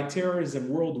by terrorism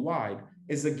worldwide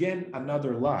is again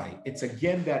another lie. It's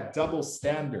again that double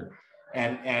standard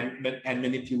and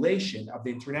manipulation of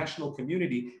the international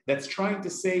community that's trying to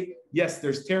say, yes,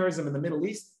 there's terrorism in the Middle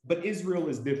East, but Israel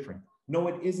is different. No,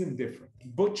 it isn't different.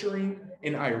 Butchering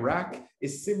in Iraq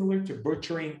is similar to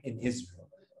butchering in Israel.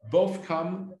 Both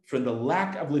come from the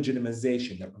lack of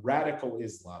legitimization that radical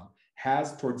Islam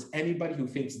has towards anybody who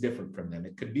thinks different from them.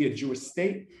 It could be a Jewish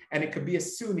state, and it could be a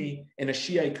Sunni in a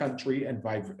Shiite country, and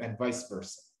vice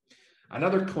versa.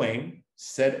 Another claim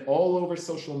said all over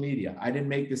social media, I didn't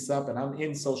make this up, and I'm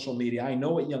in social media, I know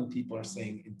what young people are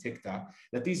saying in TikTok,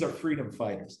 that these are freedom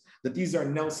fighters, that these are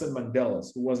Nelson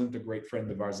Mandela's, who wasn't a great friend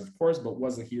of ours, of course, but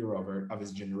was a hero of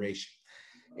his generation.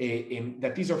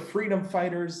 That these are freedom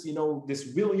fighters, you know,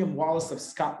 this William Wallace of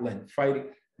Scotland fighting.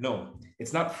 No,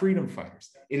 it's not freedom fighters.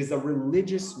 It is a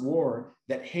religious war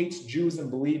that hates Jews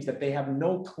and believes that they have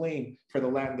no claim for the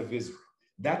land of Israel.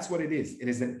 That's what it is. It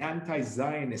is an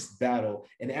anti-Zionist battle,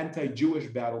 an anti-Jewish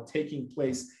battle taking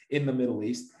place in the Middle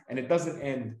East. And it doesn't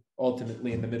end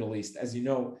ultimately in the Middle East. As you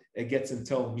know, it gets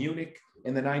until Munich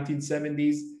in the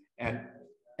 1970s and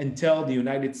until the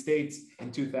United States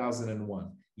in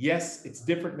 2001. Yes, it's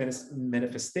different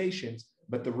manifestations,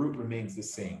 but the root remains the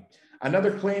same.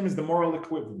 Another claim is the moral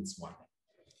equivalence one.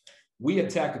 We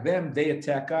attack them, they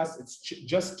attack us. It's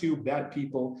just two bad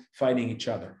people fighting each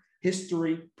other.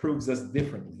 History proves us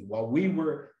differently. While we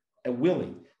were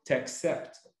willing to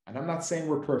accept, and I'm not saying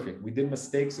we're perfect, we did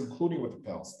mistakes, including with the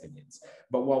Palestinians,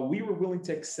 but while we were willing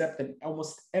to accept in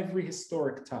almost every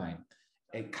historic time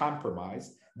a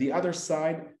compromise, the other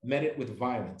side met it with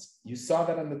violence. You saw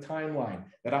that on the timeline,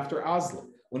 that after Oslo,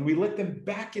 when we let them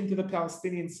back into the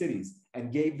Palestinian cities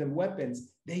and gave them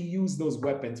weapons, they used those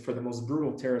weapons for the most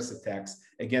brutal terrorist attacks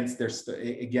against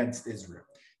Israel.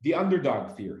 The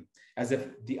underdog theory, as if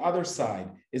the other side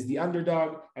is the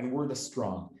underdog and we're the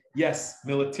strong. Yes,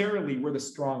 militarily, we're the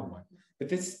strong one. But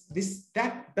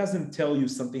that doesn't tell you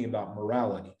something about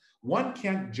morality. One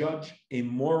can't judge a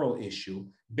moral issue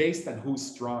based on who's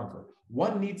stronger.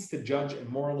 One needs to judge a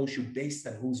moral issue based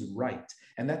on who's right.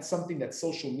 And that's something that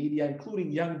social media,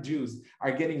 including young Jews,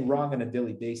 are getting wrong on a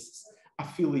daily basis.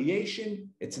 Affiliation,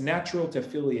 it's natural to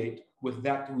affiliate with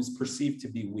that who's perceived to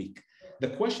be weak. The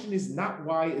question is not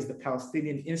why is the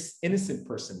Palestinian innocent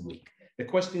person weak? The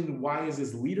question is why is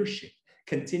his leadership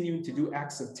continuing to do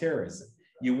acts of terrorism?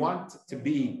 You want to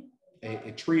be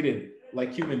treated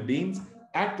like human beings,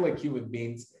 act like human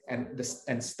beings,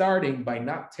 and starting by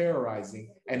not terrorizing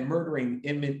and murdering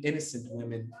innocent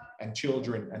women and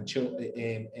children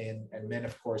and men,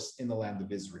 of course, in the land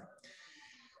of Israel.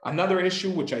 Another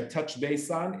issue which I touched base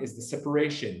on is the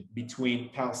separation between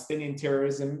Palestinian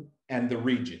terrorism and the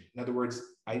region. In other words,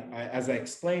 as I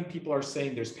explained, people are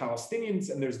saying there's Palestinians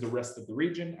and there's the rest of the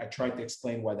region. I tried to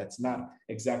explain why that's not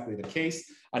exactly the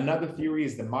case. Another theory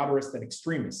is the moderates and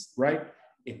extremists, right?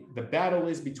 The battle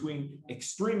is between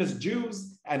extremist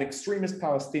Jews and extremist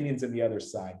Palestinians on the other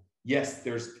side. Yes,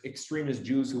 there's extremist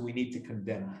Jews who we need to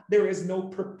condemn. There is no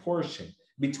proportion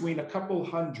between a couple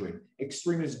hundred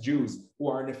extremist Jews who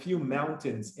are in a few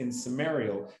mountains in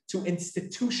Samaria to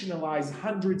institutionalize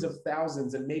hundreds of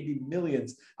thousands and maybe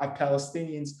millions of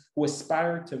Palestinians who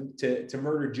aspire to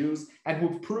murder Jews and who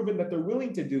have proven that they're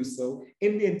willing to do so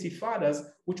in the intifadas,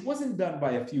 which wasn't done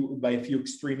by a few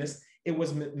extremists. It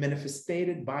was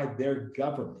manifested by their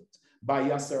government, by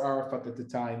Yasser Arafat at the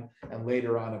time, and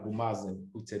later on Abu Mazen,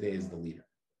 who today is the leader.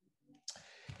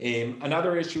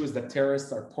 Another issue is that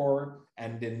terrorists are poor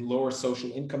and in lower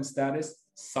social income status.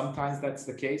 Sometimes that's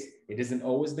the case. It isn't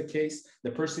always the case.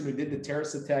 The person who did the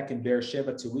terrorist attack in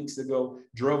Beersheba 2 weeks ago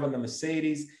drove in the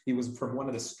Mercedes. He was from one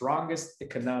of the strongest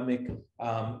economic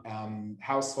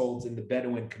households in the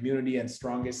Bedouin community and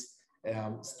strongest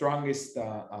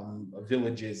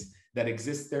villages that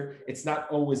exist there. It's not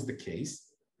always the case.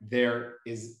 There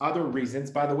is other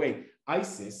reasons. By the way,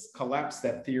 ISIS collapsed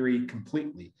that theory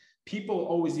completely. People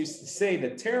always used to say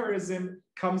that terrorism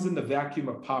comes in the vacuum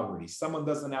of poverty. Someone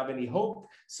doesn't have any hope,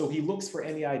 so he looks for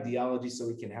any ideology so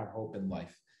he can have hope in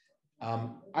life.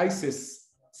 ISIS,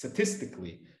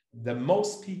 statistically, the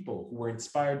most people who were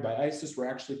inspired by ISIS were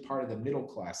actually part of the middle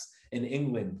class in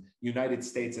England, United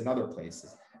States, and other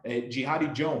places.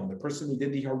 Jihadi Joan, the person who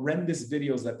did the horrendous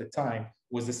videos at the time,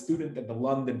 was a student at the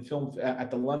London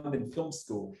Film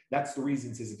School. That's the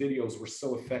reasons his videos were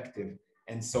so effective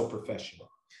and so professional.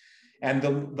 And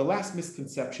the last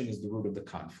misconception is the root of the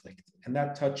conflict. And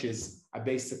that touches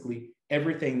basically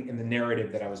everything in the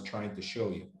narrative that I was trying to show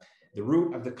you. The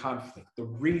root of the conflict, the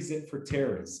reason for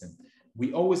terrorism.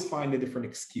 We always find a different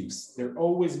excuse. There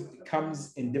always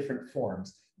comes in different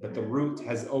forms, but the root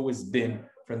has always been,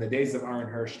 from the days of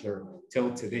Aaron Hirschler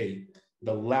till today,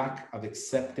 the lack of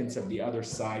acceptance of the other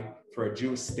side for a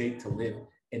Jewish state to live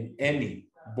in any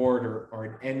border or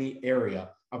in any area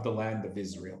of the land of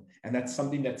Israel. And that's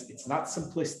something it's not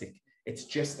simplistic. It's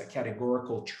just a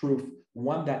categorical truth,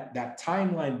 one that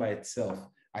timeline by itself,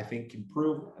 I think, can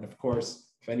prove. And of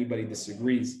course, if anybody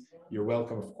disagrees, you're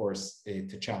welcome, of course,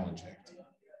 to challenge that.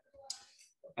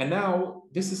 And now,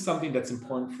 this is something that's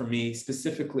important for me,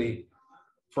 specifically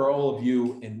for all of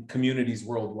you in communities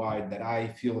worldwide that I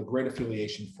feel a great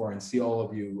affiliation for and see all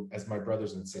of you as my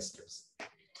brothers and sisters.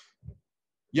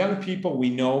 Young people we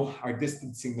know are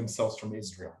distancing themselves from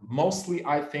Israel. Mostly,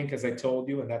 I think, as I told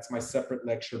you, and that's my separate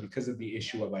lecture, because of the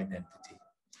issue of identity.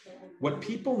 What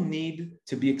people need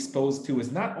to be exposed to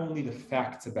is not only the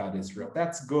facts about Israel.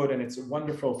 That's good, and it's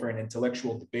wonderful for an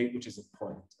intellectual debate, which is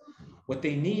important. What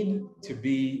they need to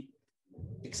be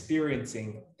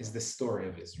experiencing is the story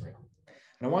of Israel.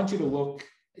 And I want you to look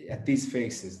at these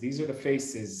faces. These are the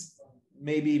faces,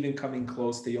 maybe even coming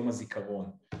close to Yom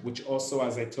HaZikaron, which also,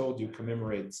 as I told you,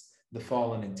 commemorates the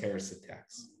fallen in terrorist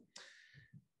attacks.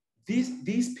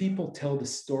 These people tell the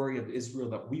story of Israel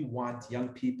that we want young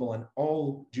people and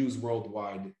all Jews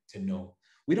worldwide to know.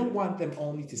 We don't want them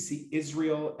only to see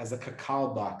Israel as a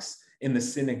cacao box in the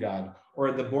synagogue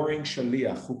or the boring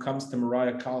shaliach who comes to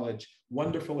Moriah College,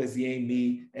 wonderful as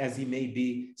he may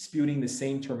be, spewing the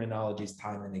same terminologies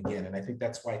time and again. And I think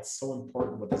that's why it's so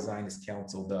important what the Zionist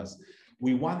Council does.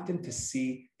 We want them to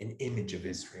see an image of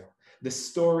Israel, the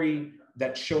story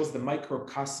that shows the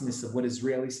microcosmos of what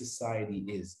Israeli society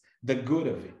is, the good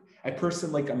of it. A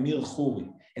person like Amir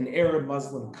Khoui, an Arab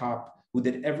Muslim cop who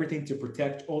did everything to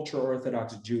protect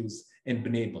ultra-Orthodox Jews in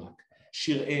Bnei Brak.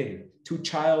 Shir El, two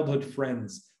childhood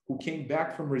friends who came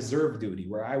back from reserve duty,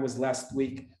 where I was last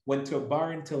week, went to a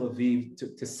bar in Tel Aviv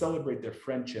to celebrate their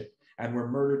friendship and were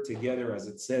murdered together, as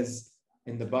it says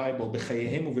in the Bible,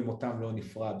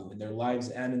 in their lives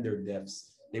and in their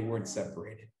deaths, they weren't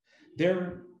separated.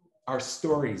 There are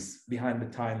stories behind the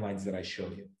timelines that I show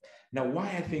you. Now, why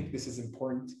I think this is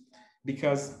important?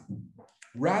 Because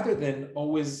rather than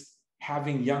always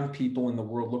having young people in the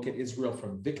world look at Israel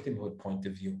from a victimhood point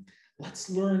of view, let's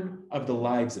learn of the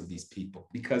lives of these people,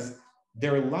 because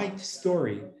their life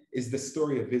story is the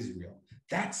story of Israel.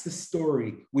 That's the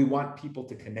story we want people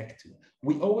to connect to.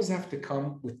 We always have to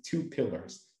come with two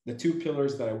pillars, the two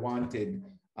pillars that I wanted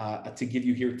to give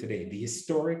you here today, the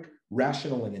historic,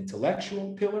 rational, and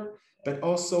intellectual pillar, but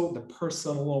also the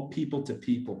personal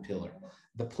people-to-people pillar,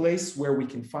 the place where we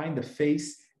can find a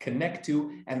face, connect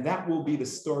to, and that will be the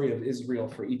story of Israel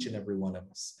for each and every one of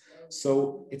us.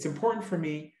 So it's important for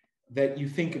me that you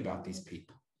think about these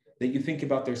people, that you think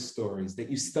about their stories, that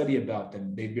you study about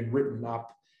them. They've been written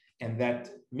up, and that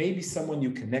maybe someone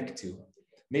you connect to,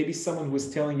 maybe someone who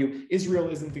is telling you Israel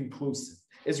isn't inclusive,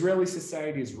 Israeli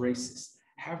society is racist.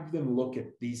 Have them look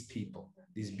at these people,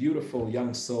 these beautiful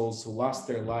young souls who lost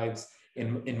their lives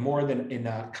in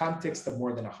a context of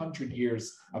more than 100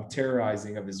 years of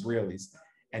terrorizing of Israelis.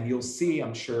 And you'll see,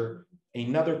 I'm sure,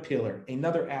 another pillar,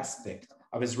 another aspect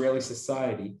of Israeli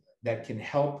society that can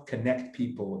help connect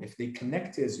people. If they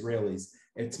connect to Israelis,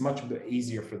 it's much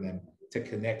easier for them to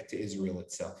connect to Israel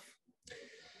itself.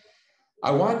 I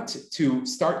want to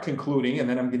start concluding, and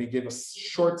then I'm going to give a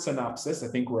short synopsis. I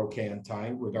think we're okay on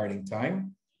time, regarding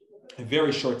time. A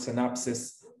very short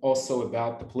synopsis also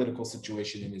about the political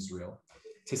situation in Israel,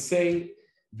 to say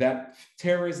that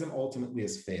terrorism ultimately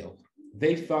has failed.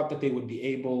 They thought that they would be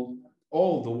able,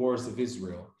 all the wars of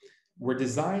Israel were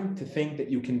designed to think that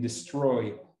you can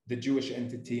destroy the Jewish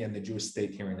entity and the Jewish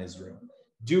state here in Israel,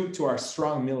 due to our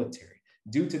strong military,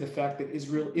 due to the fact that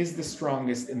Israel is the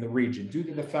strongest in the region, due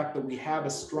to the fact that we have a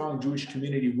strong Jewish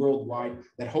community worldwide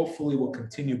that hopefully will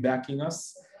continue backing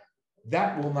us.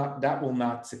 That will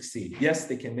not succeed. Yes,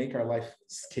 they can make our life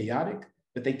chaotic,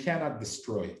 but they cannot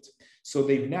destroy it. So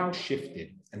they've now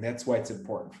shifted, and that's why it's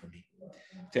important for me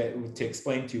to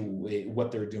explain to you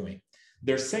what they're doing.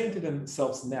 They're saying to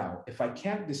themselves now, if I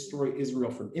can't destroy Israel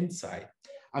from inside,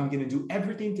 I'm going to do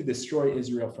everything to destroy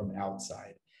Israel from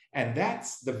outside. And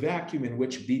that's the vacuum in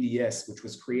which BDS, which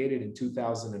was created in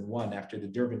 2001 after the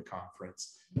Durban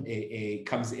conference,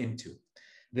 comes into.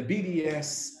 The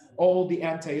BDS, all the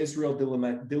anti-Israel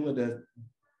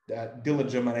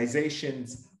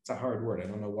delegitimizations, it's a hard word. I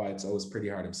don't know why it's always pretty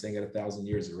hard. I'm saying it 1,000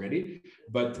 years already.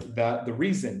 But the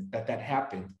reason that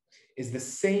happened is the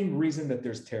same reason that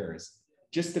there's terrorism,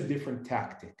 just a different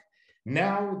tactic.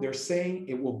 Now they're saying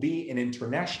it will be an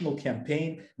international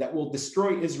campaign that will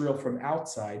destroy Israel from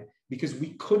outside because we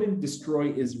couldn't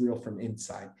destroy Israel from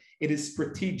inside. It is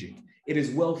strategic. It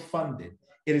is well funded.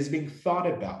 It is being thought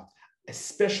about,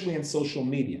 especially in social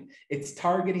media. It's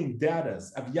targeting data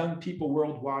of young people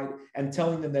worldwide and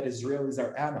telling them that Israelis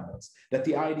are animals, that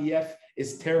the IDF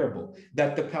is terrible,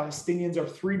 that the Palestinians are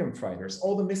freedom fighters,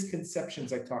 all the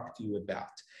misconceptions I talked to you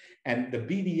about. And the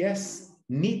BDS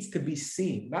needs to be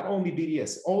seen, not only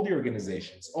BDS, all the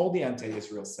organizations, all the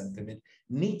anti-Israel sentiment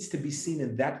needs to be seen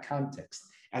in that context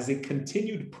as a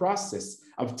continued process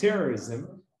of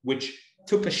terrorism, which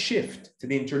took a shift to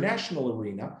the international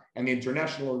arena, and the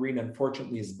international arena,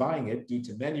 unfortunately, is buying it due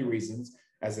to many reasons.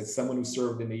 As someone who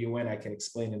served in the UN, I can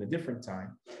explain in a different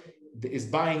time, is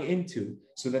buying into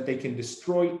so that they can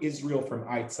destroy Israel from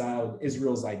outside,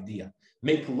 Israel's idea.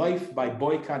 Make life by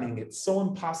boycotting it so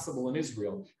impossible in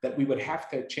Israel that we would have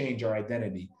to change our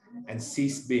identity and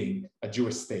cease being a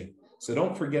Jewish state. So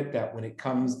don't forget that when it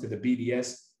comes to the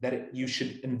BDS, that you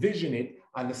should envision it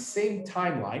on the same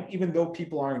timeline, even though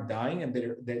people aren't dying and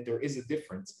there is a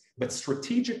difference. But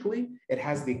strategically, it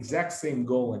has the exact same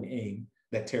goal and aim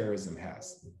that terrorism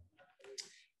has.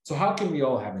 So how can we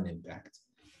all have an impact?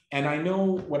 And I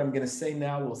know what I'm going to say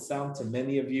now will sound to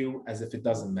many of you as if it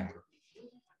doesn't matter.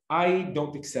 I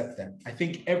don't accept that. I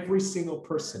think every single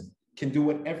person can do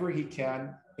whatever he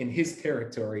can in his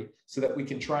territory so that we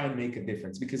can try and make a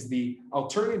difference, because the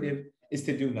alternative is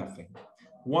to do nothing.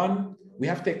 One, we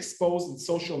have to expose in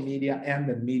social media and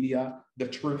the media the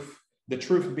truth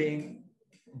being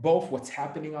both what's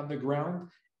happening on the ground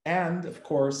and, of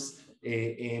course,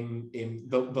 in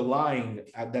the lying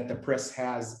that the press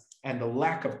has and the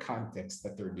lack of context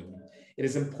that they're doing. It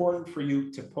is important for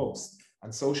you to post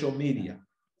on social media.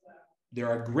 There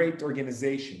are great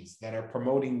organizations that are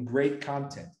promoting great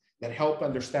content that help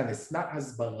understand. It's not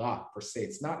Hezbollah per se.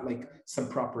 It's not like some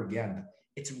propaganda.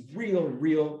 It's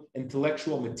real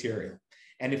intellectual material.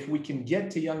 And if we can get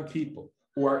to young people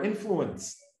who are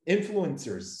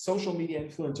influencers, social media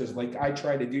influencers, like I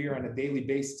try to do here on a daily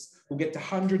basis, who get to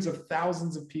hundreds of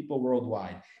thousands of people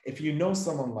worldwide. If you know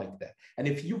someone like that, and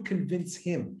if you convince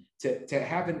him to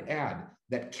have an ad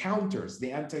that counters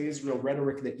the anti-Israel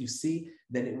rhetoric that you see,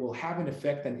 then it will have an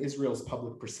effect on Israel's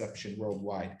public perception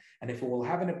worldwide. And if it will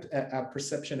have a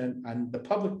perception on the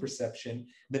public perception,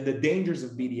 then the dangers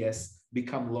of BDS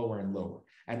become lower and lower.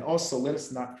 And also, let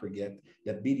us not forget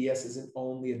that BDS isn't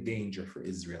only a danger for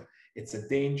Israel. It's a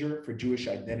danger for Jewish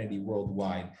identity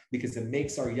worldwide, because it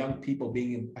makes our young people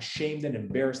being ashamed and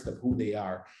embarrassed of who they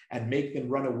are and make them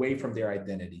run away from their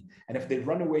identity. And if they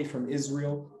run away from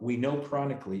Israel, we know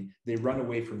chronically they run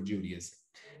away from Judaism.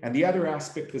 And the other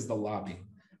aspect is the lobbying.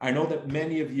 I know that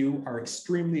many of you are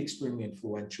extremely, extremely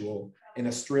influential in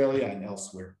Australia and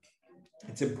elsewhere.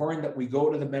 It's important that we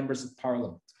go to the members of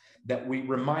parliament, that we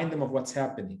remind them of what's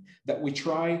happening, that we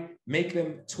try make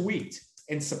them tweet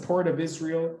in support of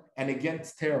Israel and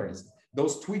against terrorism.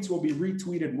 Those tweets will be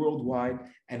retweeted worldwide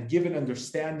and give an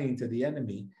understanding to the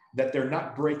enemy that they're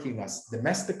not breaking us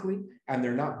domestically and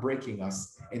they're not breaking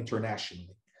us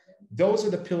internationally. Those are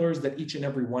the pillars that each and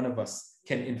every one of us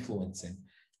can influence in.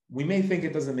 We may think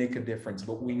it doesn't make a difference,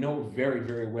 but we know very,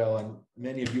 very well, and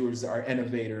many of you are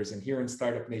innovators, and here in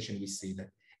Startup Nation, we see that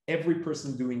every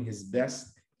person doing his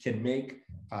best can make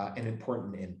an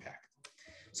important impact.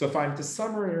 So if I'm to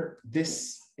summarize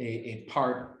this a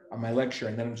part of my lecture,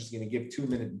 and then I'm just going to give a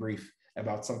 2-minute brief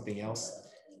about something else.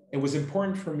 It was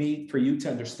important for you to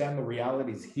understand the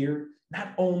realities here,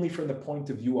 not only from the point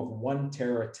of view of one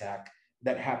terror attack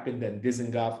that happened in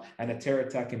Dizengoff, and a terror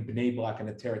attack in Bnei Brak, and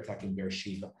a terror attack in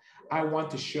Beersheba. I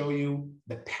want to show you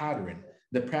the pattern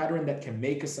that can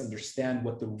make us understand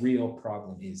what the real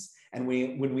problem is. And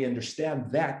when we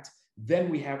understand that, then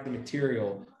we have the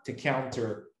material to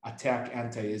counter attack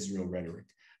anti-Israel rhetoric.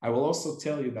 I will also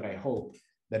tell you that I hope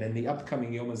that in the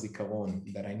upcoming Yom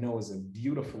HaZikaron, that I know is a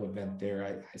beautiful event there,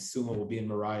 I assume it will be in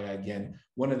Moriah again,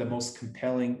 one of the most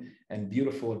compelling and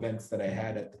beautiful events that I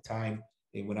had at the time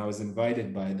when I was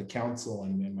invited by the council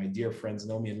and my dear friends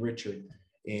Nomi and Richard,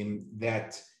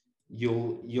 that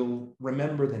you'll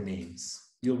remember the names.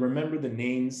 You'll remember the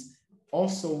names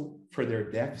also for their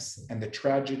deaths and the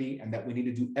tragedy, and that we need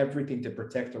to do everything to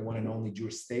protect our one and only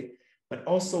Jewish state, but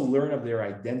also learn of their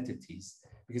identities.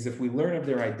 Because if we learn of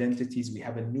their identities, we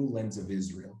have a new lens of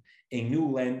Israel, a new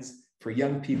lens for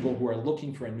young people who are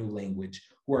looking for a new language,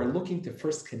 who are looking to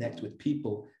first connect with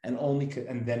people and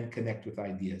then connect with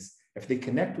ideas. If they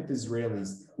connect with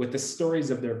Israelis, with the stories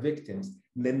of their victims,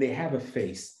 then they have a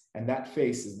face, and that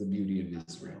face is the beauty of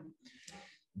Israel.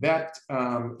 That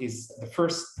is the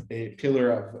first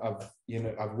pillar of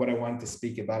what I want to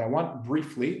speak about. I want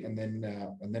briefly, and then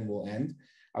we'll end.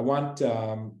 I want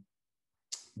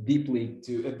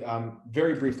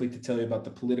very briefly to tell you about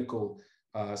the political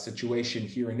situation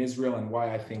here in Israel and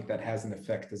why I think that has an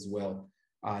effect as well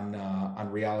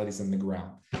on realities on the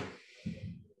ground.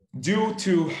 Due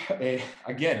to,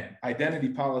 again, identity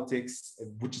politics,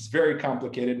 which is very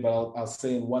complicated, but I'll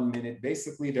say in 1 minute,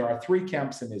 basically there are 3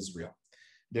 camps in Israel.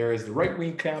 There is the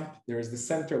right-wing camp, there is the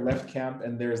center-left camp,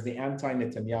 and there is the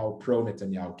anti-Netanyahu,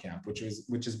 pro-Netanyahu camp, which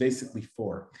is basically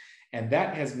 4. And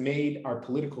that has made our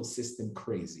political system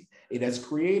crazy. It has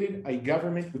created a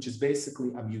government which is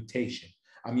basically a mutation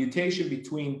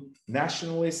between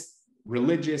nationalist,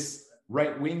 religious,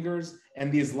 right-wingers,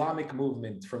 and the Islamic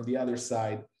movement from the other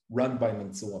side, run by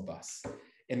Mansour Abbas.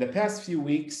 In the past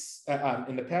week,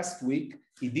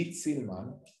 Idit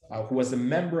Silman, who was a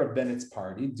member of Bennett's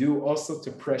party, due also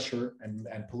to pressure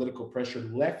and political pressure,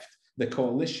 left the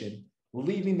coalition,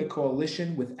 leaving the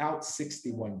coalition without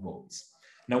 61 votes.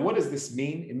 Now, what does this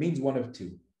mean? It means one of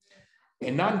two. A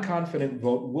non-confident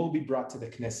vote will be brought to the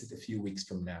Knesset a few weeks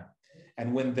from now.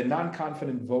 And when the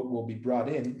non-confident vote will be brought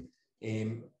in,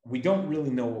 we don't really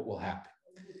know what will happen.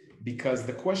 Because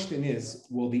the question is,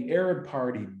 will the Arab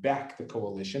party back the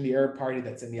coalition, the Arab party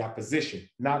that's in the opposition,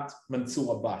 not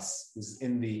Mansour Abbas, who's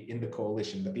in the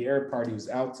coalition, but the Arab party who's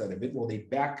outside of it, will they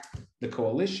back the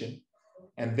coalition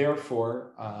and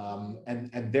therefore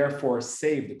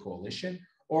save the coalition,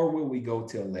 or will we go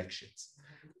to elections?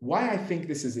 Why I think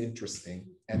this is interesting,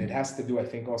 and it has to do, I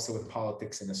think, also with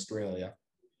politics in Australia,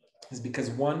 is because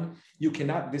one, you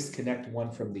cannot disconnect one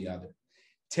from the other.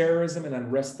 Terrorism and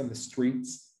unrest on the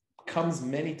streets comes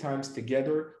many times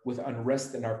together with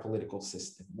unrest in our political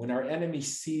system. When our enemy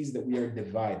sees that we are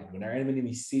divided, when our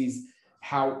enemy sees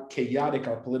how chaotic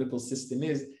our political system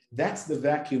is, that's the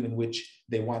vacuum in which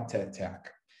they want to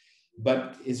attack.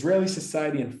 But Israeli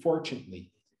society,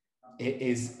 unfortunately,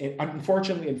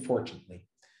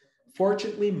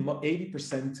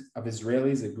 80% of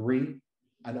Israelis agree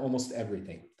on almost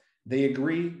everything. They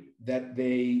agree that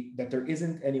there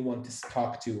isn't anyone to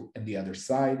talk to on the other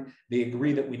side. They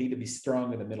agree that we need to be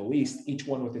strong in the Middle East, each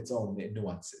one with its own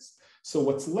nuances. So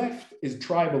what's left is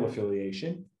tribal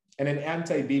affiliation and an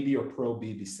anti-Bibi or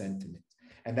pro-Bibi sentiment.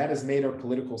 And that has made our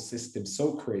political system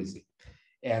so crazy.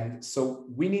 And so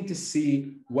we need to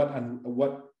see what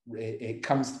it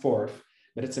comes forth.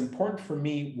 But it's important for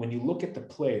me, when you look at the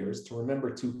players, to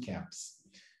remember 2 camps.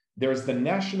 There's the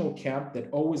national camp that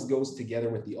always goes together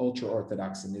with the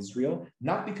ultra-Orthodox in Israel,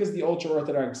 not because the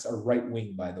ultra-Orthodox are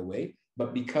right-wing, by the way,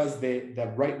 but because the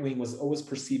right-wing was always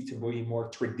perceived to be more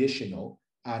traditional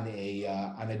on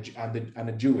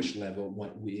a Jewish level,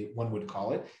 one would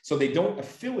call it. So they don't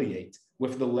affiliate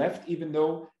with the left, even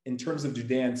though in terms of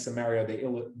Judea and Samaria,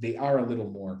 they are a little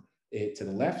more to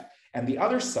the left. And the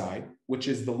other side, which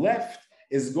is the left,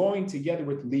 is going together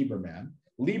with Lieberman,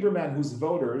 whose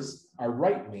voters are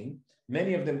right-wing.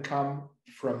 Many of them come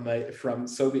from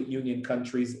Soviet Union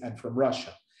countries and from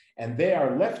Russia. And they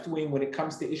are left-wing when it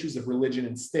comes to issues of religion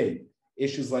and state.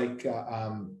 Issues like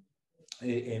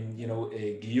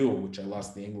Giyur, which I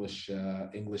lost the English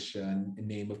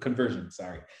name of conversion,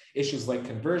 sorry. Issues like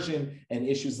conversion and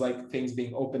issues like things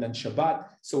being open on Shabbat.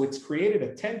 So it's created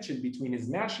a tension between his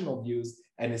national views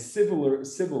and his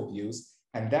civil views.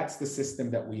 And that's the system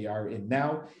that we are in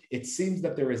now. It seems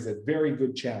that there is a very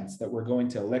good chance that we're going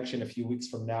to election a few weeks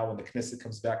from now when the Knesset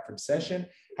comes back from session.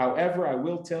 However, I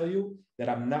will tell you that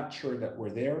I'm not sure that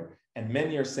we're there. And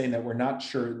many are saying that we're not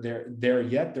sure they're there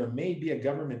yet. There may be a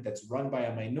government that's run by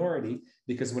a minority,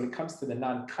 because when it comes to the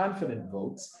non-confident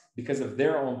votes, because of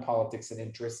their own politics and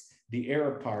interests, the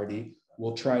Arab Party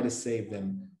will try to save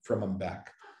them from them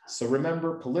back. So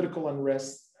remember, political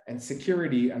unrest and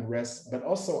security unrest, but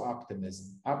also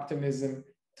optimism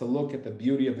to look at the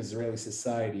beauty of Israeli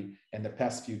society and the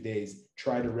past few days,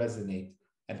 try to resonate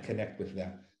and connect with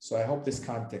that. So I hope this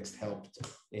context helped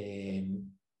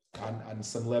on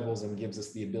some levels and gives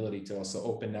us the ability to also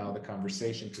open now the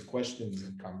conversation to questions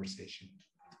and conversation.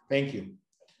 Thank you.